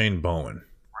like Shane Bowen.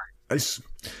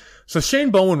 So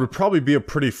Shane Bowen would probably be a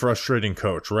pretty frustrating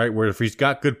coach, right? Where if he's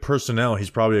got good personnel, he's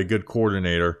probably a good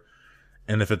coordinator.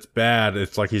 And if it's bad,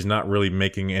 it's like he's not really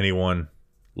making anyone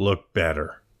look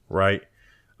better, right?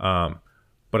 But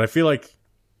I feel like,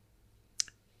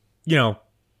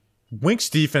 Wink's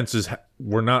defenses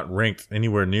were not ranked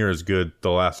anywhere near as good the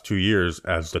last 2 years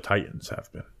as the Titans have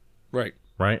been. Right.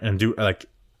 Right? And the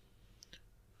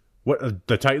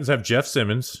Titans have Jeff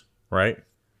Simmons, right?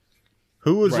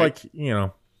 Who was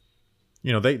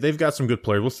they've got some good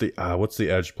players. What's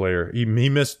the edge player? He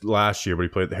missed last year, but he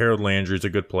played. Harold Landry's a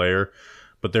good player,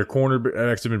 but their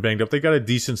cornerbacks have been banged up. They got a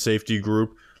decent safety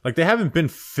group. Like, they haven't been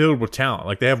filled with talent.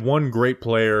 Like, they have one great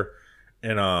player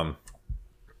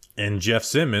in Jeff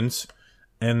Simmons,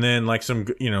 and then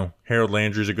Harold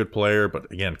Landry's a good player,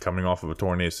 but again, coming off of a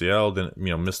torn ACL, didn't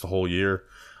missed the whole year.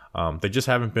 They just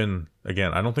haven't been.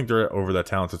 Again, I don't think they're over that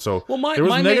talented. So there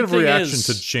was a negative reaction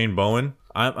to Shane Bowen.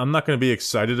 I'm not going to be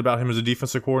excited about him as a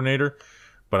defensive coordinator,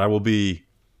 but I will be.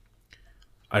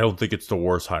 I don't think it's the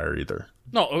worst hire either.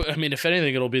 No, I mean, if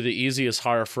anything, it'll be the easiest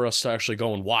hire for us to actually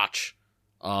go and watch.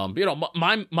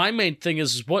 My main thing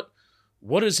is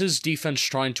what is his defense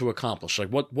trying to accomplish? Like,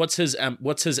 what's his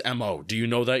MO? Do you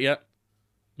know that yet?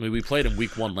 I mean, we played him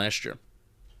week 1 last year.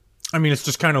 I mean, it's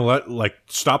just kind of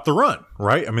stop the run,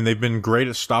 right? I mean, they've been great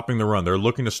at stopping the run. They're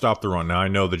looking to stop the run. Now, I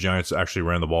know the Giants actually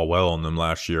ran the ball well on them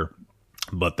last year,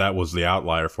 but that was the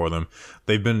outlier for them.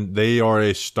 They are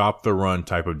a stop the run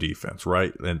type of defense,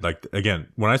 right? And again,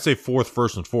 when I say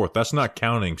first and fourth, that's not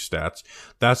counting stats.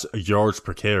 That's yards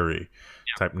per carry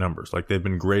type numbers. Like, they've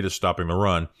been great at stopping the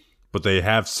run, but they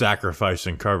have sacrificed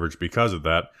in coverage because of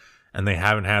that, and they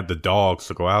haven't had the dogs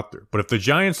to go out there. But if the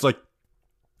Giants,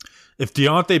 if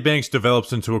Deonte Banks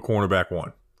develops into a cornerback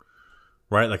 1,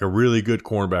 right, like a really good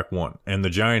cornerback 1, and the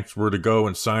Giants were to go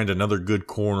and sign another good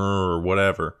corner or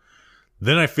whatever,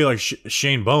 then I feel like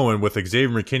Shane Bowen with Xavier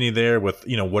McKinney there, with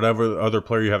whatever other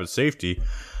player you have at safety,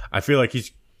 I feel like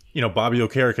he's Bobby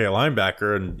Okereke at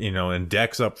linebacker, and and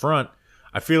Dex up front.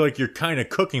 I feel like you're kind of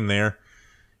cooking there.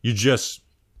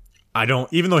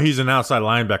 Even though he's an outside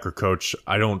linebacker coach,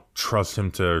 I don't trust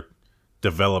him to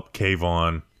develop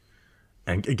Kayvon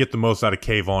and get the most out of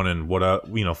Kayvon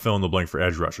and fill in the blank for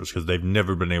edge rushers, because they've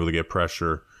never been able to get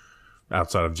pressure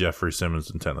outside of Jeffrey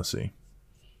Simmons in Tennessee.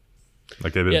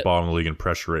 Like, they've been bottom of the league in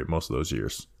pressure rate most of those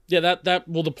years. Yeah,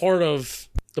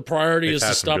 the priority is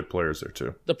to stop. Good players there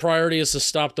too. The priority is to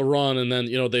stop the run, and then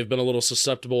they've been a little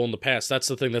susceptible in the past. That's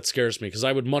the thing that scares me, because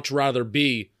I'd much rather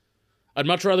be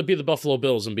the Buffalo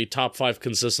Bills and be top 5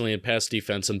 consistently in pass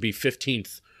defense and be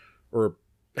 15th or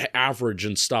average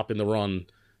in stopping the run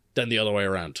than the other way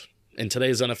around. In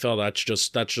today's NFL, that's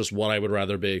just what I would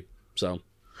rather be. So,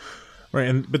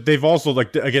 right, but they've also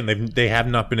they have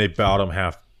not been a bottom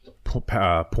half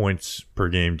points per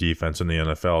game defense in the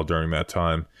NFL during that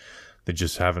time. They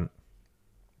just haven't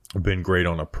been great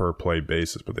on a per play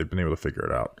basis, but they've been able to figure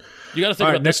it out. You got to think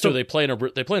about this too. They play in a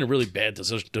really bad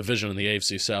division in the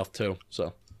AFC South too.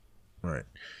 So, all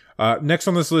right. Next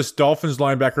on this list, Dolphins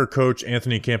linebacker coach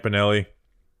Anthony Campanelli.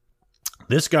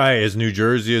 This guy, as New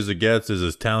Jersey as it gets, is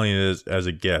as talented as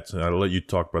it gets. And I'll let you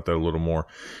talk about that a little more.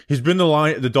 He's been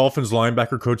the Dolphins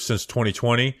linebacker coach since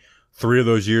 2020. 3 of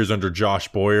those years under Josh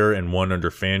Boyer and 1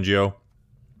 under Fangio.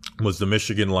 Was the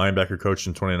Michigan linebacker coach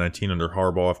in 2019 under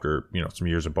Harbaugh after some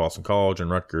years at Boston College and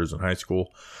Rutgers in high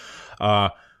school.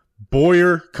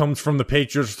 Boyer comes from the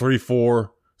Patriots 3-4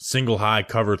 single high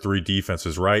cover 3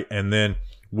 defenses, right? And then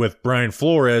with Brian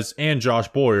Flores and Josh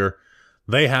Boyer,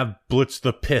 they have blitzed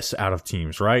the piss out of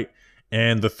teams, right?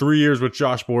 And the 3 years with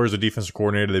Josh Boyer as a defensive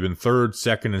coordinator, they've been third,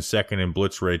 second, and second in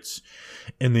blitz rates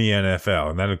in the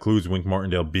NFL. And that includes Wink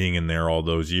Martindale being in there all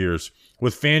those years.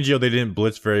 With Fangio, they didn't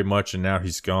blitz very much, and now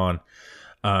he's gone.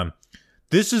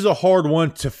 This is a hard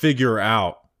one to figure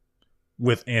out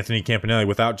with Anthony Campanelli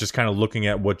without just kind of looking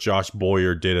at what Josh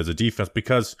Boyer did as a defense,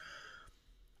 because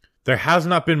there has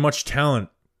not been much talent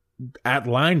at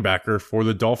linebacker for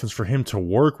the Dolphins for him to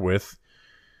work with.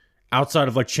 Outside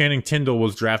of like Channing Tindall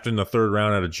was drafted in the 3rd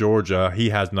round out of Georgia. He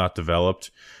has not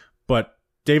developed. But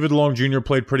David Long Jr.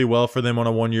 played pretty well for them on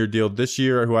a 1-year deal this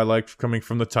year, who I liked coming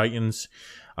from the Titans.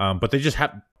 But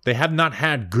they have not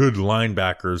had good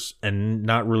linebackers and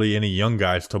not really any young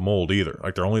guys to mold either.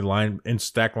 Like their only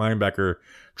stack linebacker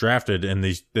drafted in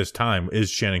this time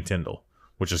is Channing Tindall,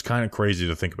 which is kind of crazy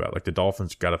to think about. Like the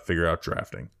Dolphins got to figure out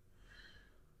drafting.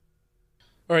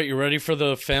 All right, you ready for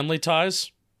the family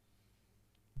ties?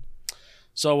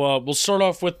 So we'll start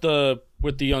off with the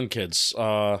young kids.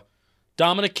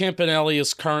 Dominic Campanelli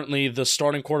is currently the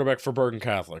starting quarterback for Bergen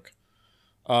Catholic.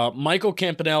 Michael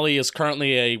Campanelli is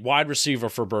currently a wide receiver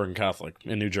for Bergen Catholic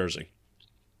in New Jersey.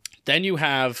 Then you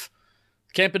have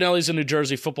Campanelli's in New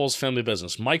Jersey. Football's family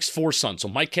business. Mike's 4 sons. So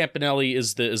Mike Campanelli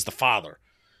is the father.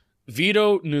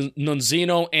 Vito,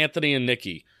 Nunzino, Anthony, and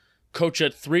Nicky coach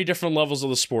at 3 different levels of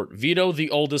the sport. Vito, the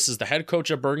oldest, is the head coach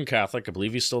at Bergen Catholic. I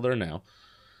believe he's still there now.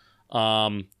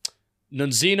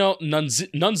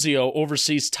 Nunzio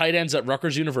oversees tight ends at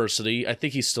Rutgers University. I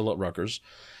think he's still at Rutgers.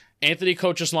 Anthony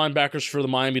coaches linebackers for the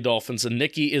Miami Dolphins, and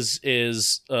Nicky is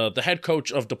the head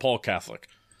coach of DePaul Catholic.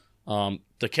 The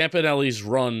Campanellis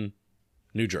run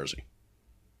New Jersey.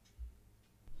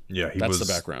 Yeah, that's the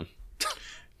background.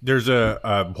 There's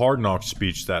a Hard Knocks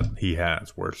speech that he has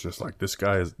where it's just like, this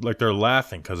guy is like, they're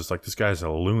laughing because it's like, this guy's a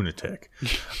lunatic.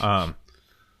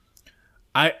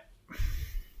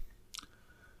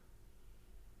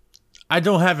 I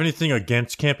don't have anything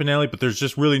against Campanelli, but there's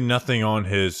just really nothing on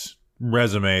his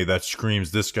resume that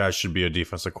screams this guy should be a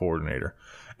defensive coordinator.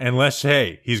 Unless,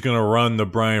 hey, he's going to run the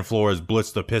Brian Flores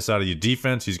blitz the piss out of your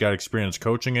defense. He's got experience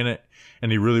coaching in it,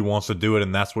 and he really wants to do it,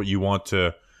 and that's what you want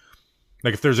to...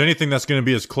 Like, if there's anything that's going to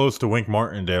be as close to Wink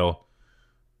Martindale,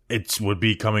 it would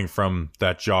be coming from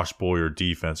that Josh Boyer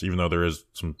defense, even though there is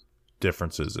some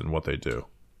differences in what they do.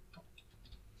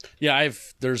 Yeah,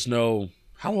 there's no...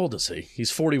 How old is he?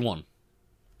 He's 41.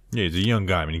 Yeah, he's a young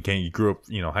guy. I mean, he grew up,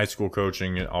 high school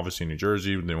coaching, obviously in New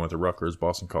Jersey. Then went to Rutgers,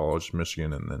 Boston College,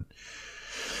 Michigan, and then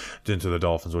into the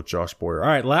Dolphins with Josh Boyer. All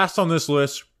right, last on this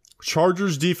list,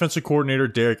 Chargers defensive coordinator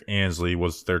Derek Ansley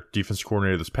was their defensive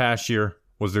coordinator this past year,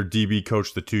 was their DB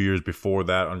coach the 2 years before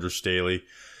that under Staley.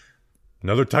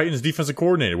 Another Titans defensive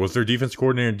coordinator, was their defensive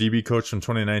coordinator and DB coach from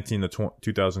 2019 to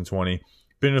 2020.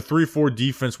 Been a 3-4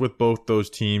 defense with both those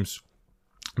teams.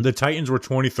 The Titans were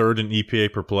 23rd in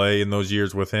EPA per play in those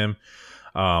years with him.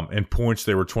 In points,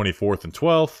 they were 24th and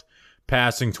 12th.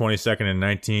 Passing, 22nd and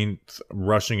 19th.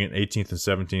 Rushing at 18th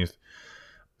and 17th.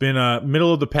 Been a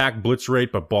middle-of-the-pack blitz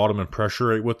rate, but bottom in pressure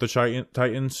rate with the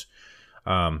Titans.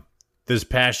 This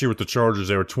past year with the Chargers,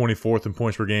 they were 24th in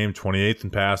points per game, 28th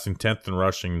in passing, 10th in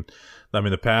rushing. I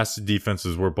mean, the pass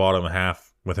defenses were bottom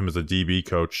half with him as a DB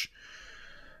coach.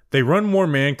 They run more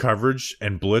man coverage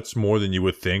and blitz more than you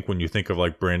would think when you think of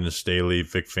like Brandon Staley,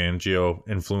 Vic Fangio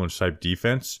influence type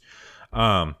defense.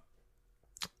 But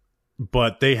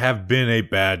they have been a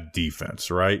bad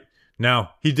defense, right?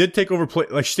 Now, he did take over play.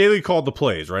 Like Staley called the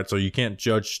plays, right? So you can't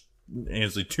judge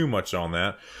Ansley too much on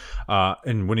that.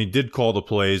 And when he did call the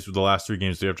plays the last 3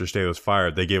 games after Staley was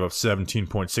fired, they gave up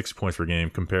 17.6 points per game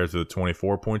compared to the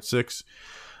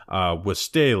 24.6 with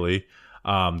Staley.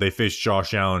 They faced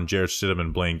Josh Allen, Jarrett Stidham,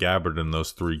 and Blaine Gabbert in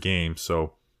those 3 games.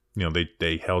 So,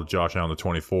 they held Josh Allen to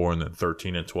 24 and then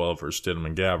 13 and 12 for Stidham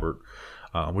and Gabbert,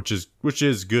 which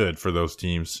is good for those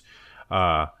teams.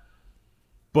 But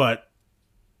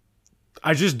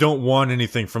I just don't want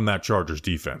anything from that Chargers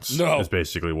defense. No, is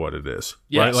basically what it is.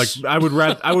 Yes. Right? Like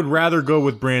I would rather go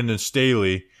with Brandon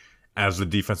Staley as the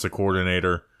defensive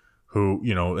coordinator, who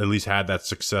at least had that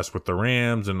success with the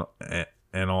Rams and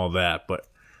all that. But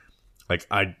like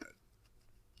I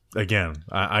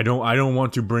don't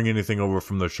want to bring anything over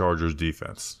from the Chargers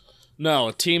defense. No,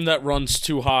 a team that runs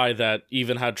too high that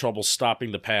even had trouble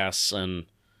stopping the pass, and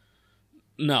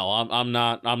no, I'm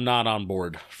not on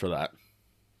board for that.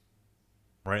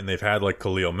 Right, and they've had like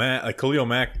Khalil Mack. Like Khalil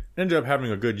Mack ended up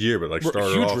having a good year, but like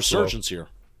started huge off resurgence slow.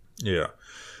 Here.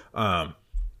 Yeah.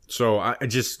 So I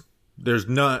just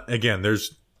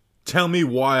tell me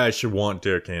why I should want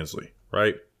Derek Ansley,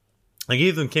 right? Like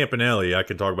even Campanelli, I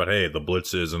can talk about, hey, the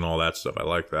blitzes and all that stuff. I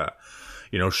like that.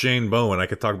 Shane Bowen, I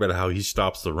could talk about how he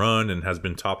stops the run and has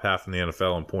been top half in the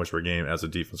NFL in points per game as a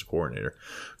defensive coordinator.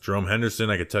 Jerome Henderson,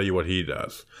 I could tell you what he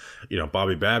does.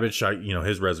 Bobby Babich,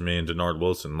 his resume, and Denard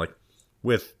Wilson. Like,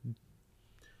 with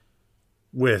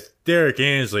Derek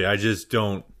Ansley, I just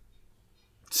don't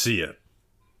see it.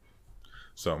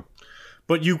 So,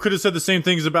 but you could have said the same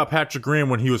things about Patrick Graham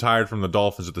when he was hired from the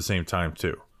Dolphins at the same time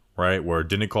too, right? Where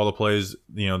didn't call the plays,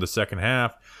 the second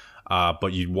half,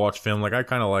 but you'd watch film. Like, I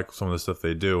kind of like some of the stuff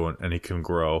they do, and he can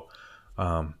grow.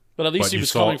 But at least he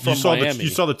was coming from Miami. You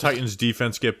saw the Titans'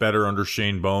 defense get better under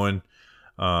Shane Bowen,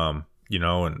 and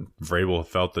Vrabel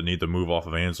felt the need to move off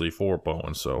of Ansley for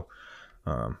Bowen. So,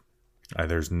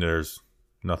 there's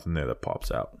nothing there that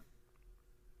pops out.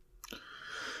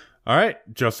 All right,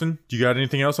 Justin, do you got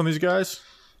anything else on these guys?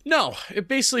 No, it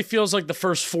basically feels like the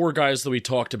first 4 guys that we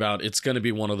talked about, it's going to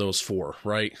be one of those 4,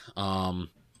 right? And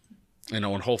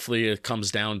hopefully it comes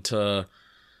down to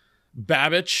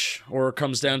Babich or it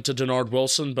comes down to Denard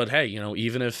Wilson. But hey,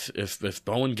 even if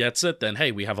Bowen gets it, then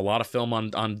hey, we have a lot of film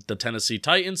on the Tennessee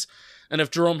Titans. And if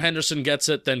Jerome Henderson gets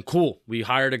it, then cool. We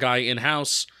hired a guy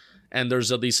in-house, and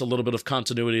there's at least a little bit of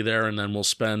continuity there, and then we'll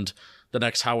spend the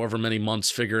next however many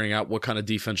months figuring out what kind of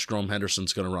defense Jerome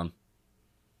Henderson's going to run.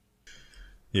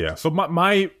 Yeah, so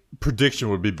my prediction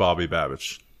would be Bobby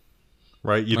Babich,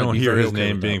 right? You don't hear his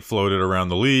name being floated around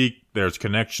the league. There's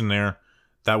connection there.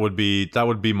 That would be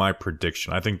my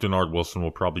prediction. I think Denard Wilson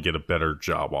will probably get a better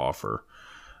job offer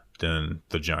than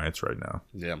the Giants right now.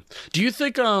 Yeah. Do you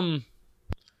think Jerome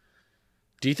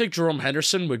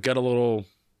Henderson would get a little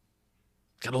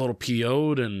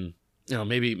PO'd and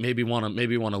maybe want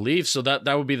to leave? So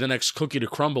that would be the next cookie to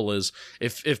crumble, is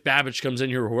if Babich comes in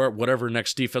here, or whatever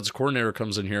next defensive coordinator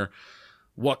comes in here,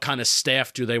 what kind of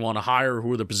staff do they want to hire?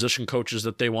 Who are the position coaches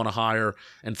that they want to hire,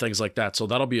 and things like that. So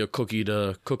that'll be a cookie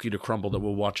to crumble that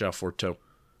we'll watch out for too.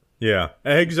 Yeah,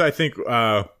 Eggs. I think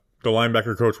the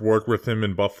linebacker coach worked with him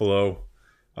in Buffalo,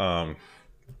 and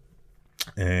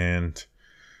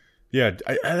yeah,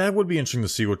 that would be interesting to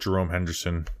see what Jerome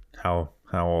Henderson, how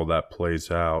all that plays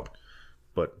out.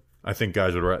 But I think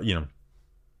guys would,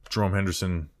 Jerome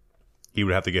Henderson, he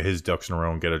would have to get his ducks in a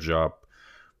row and get a job,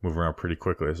 move around pretty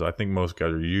quickly. So I think most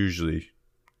guys are usually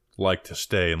like to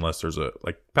stay unless there's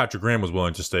Patrick Graham was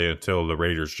willing to stay until the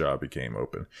Raiders job became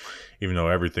open, even though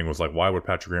everything was like, why would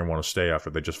Patrick Graham want to stay after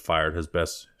they just fired his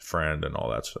best friend and all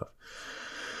that stuff?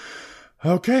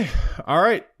 Okay. All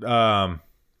right.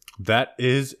 That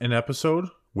is an episode.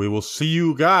 We will see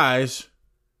you guys,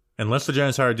 unless the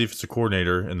Giants hire a defensive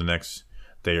coordinator in the next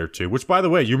day or two. Which, by the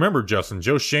way, you remember, Justin,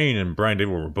 Joe Shane and Brian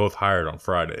Dable were both hired on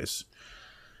Fridays.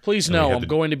 Please know I'm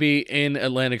going to be in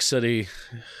Atlantic City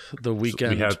the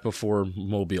weekend before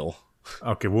Mobile.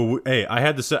 Okay, well, hey,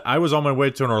 I was on my way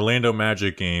to an Orlando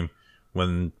Magic game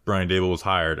when Brian Dable was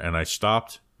hired, and I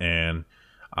stopped and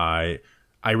I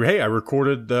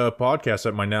recorded the podcast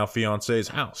at my now fiance's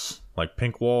house, like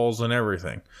pink walls and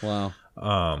everything. Wow.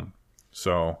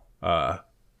 So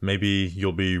maybe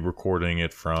you'll be recording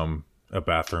it from a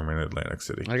bathroom in Atlantic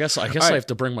City. I guess I have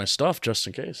to bring my stuff just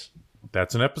in case.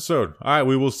 That's an episode. All right,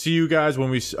 we will see you guys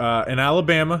when we in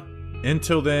Alabama.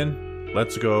 Until then,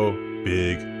 let's go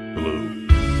Big Blue.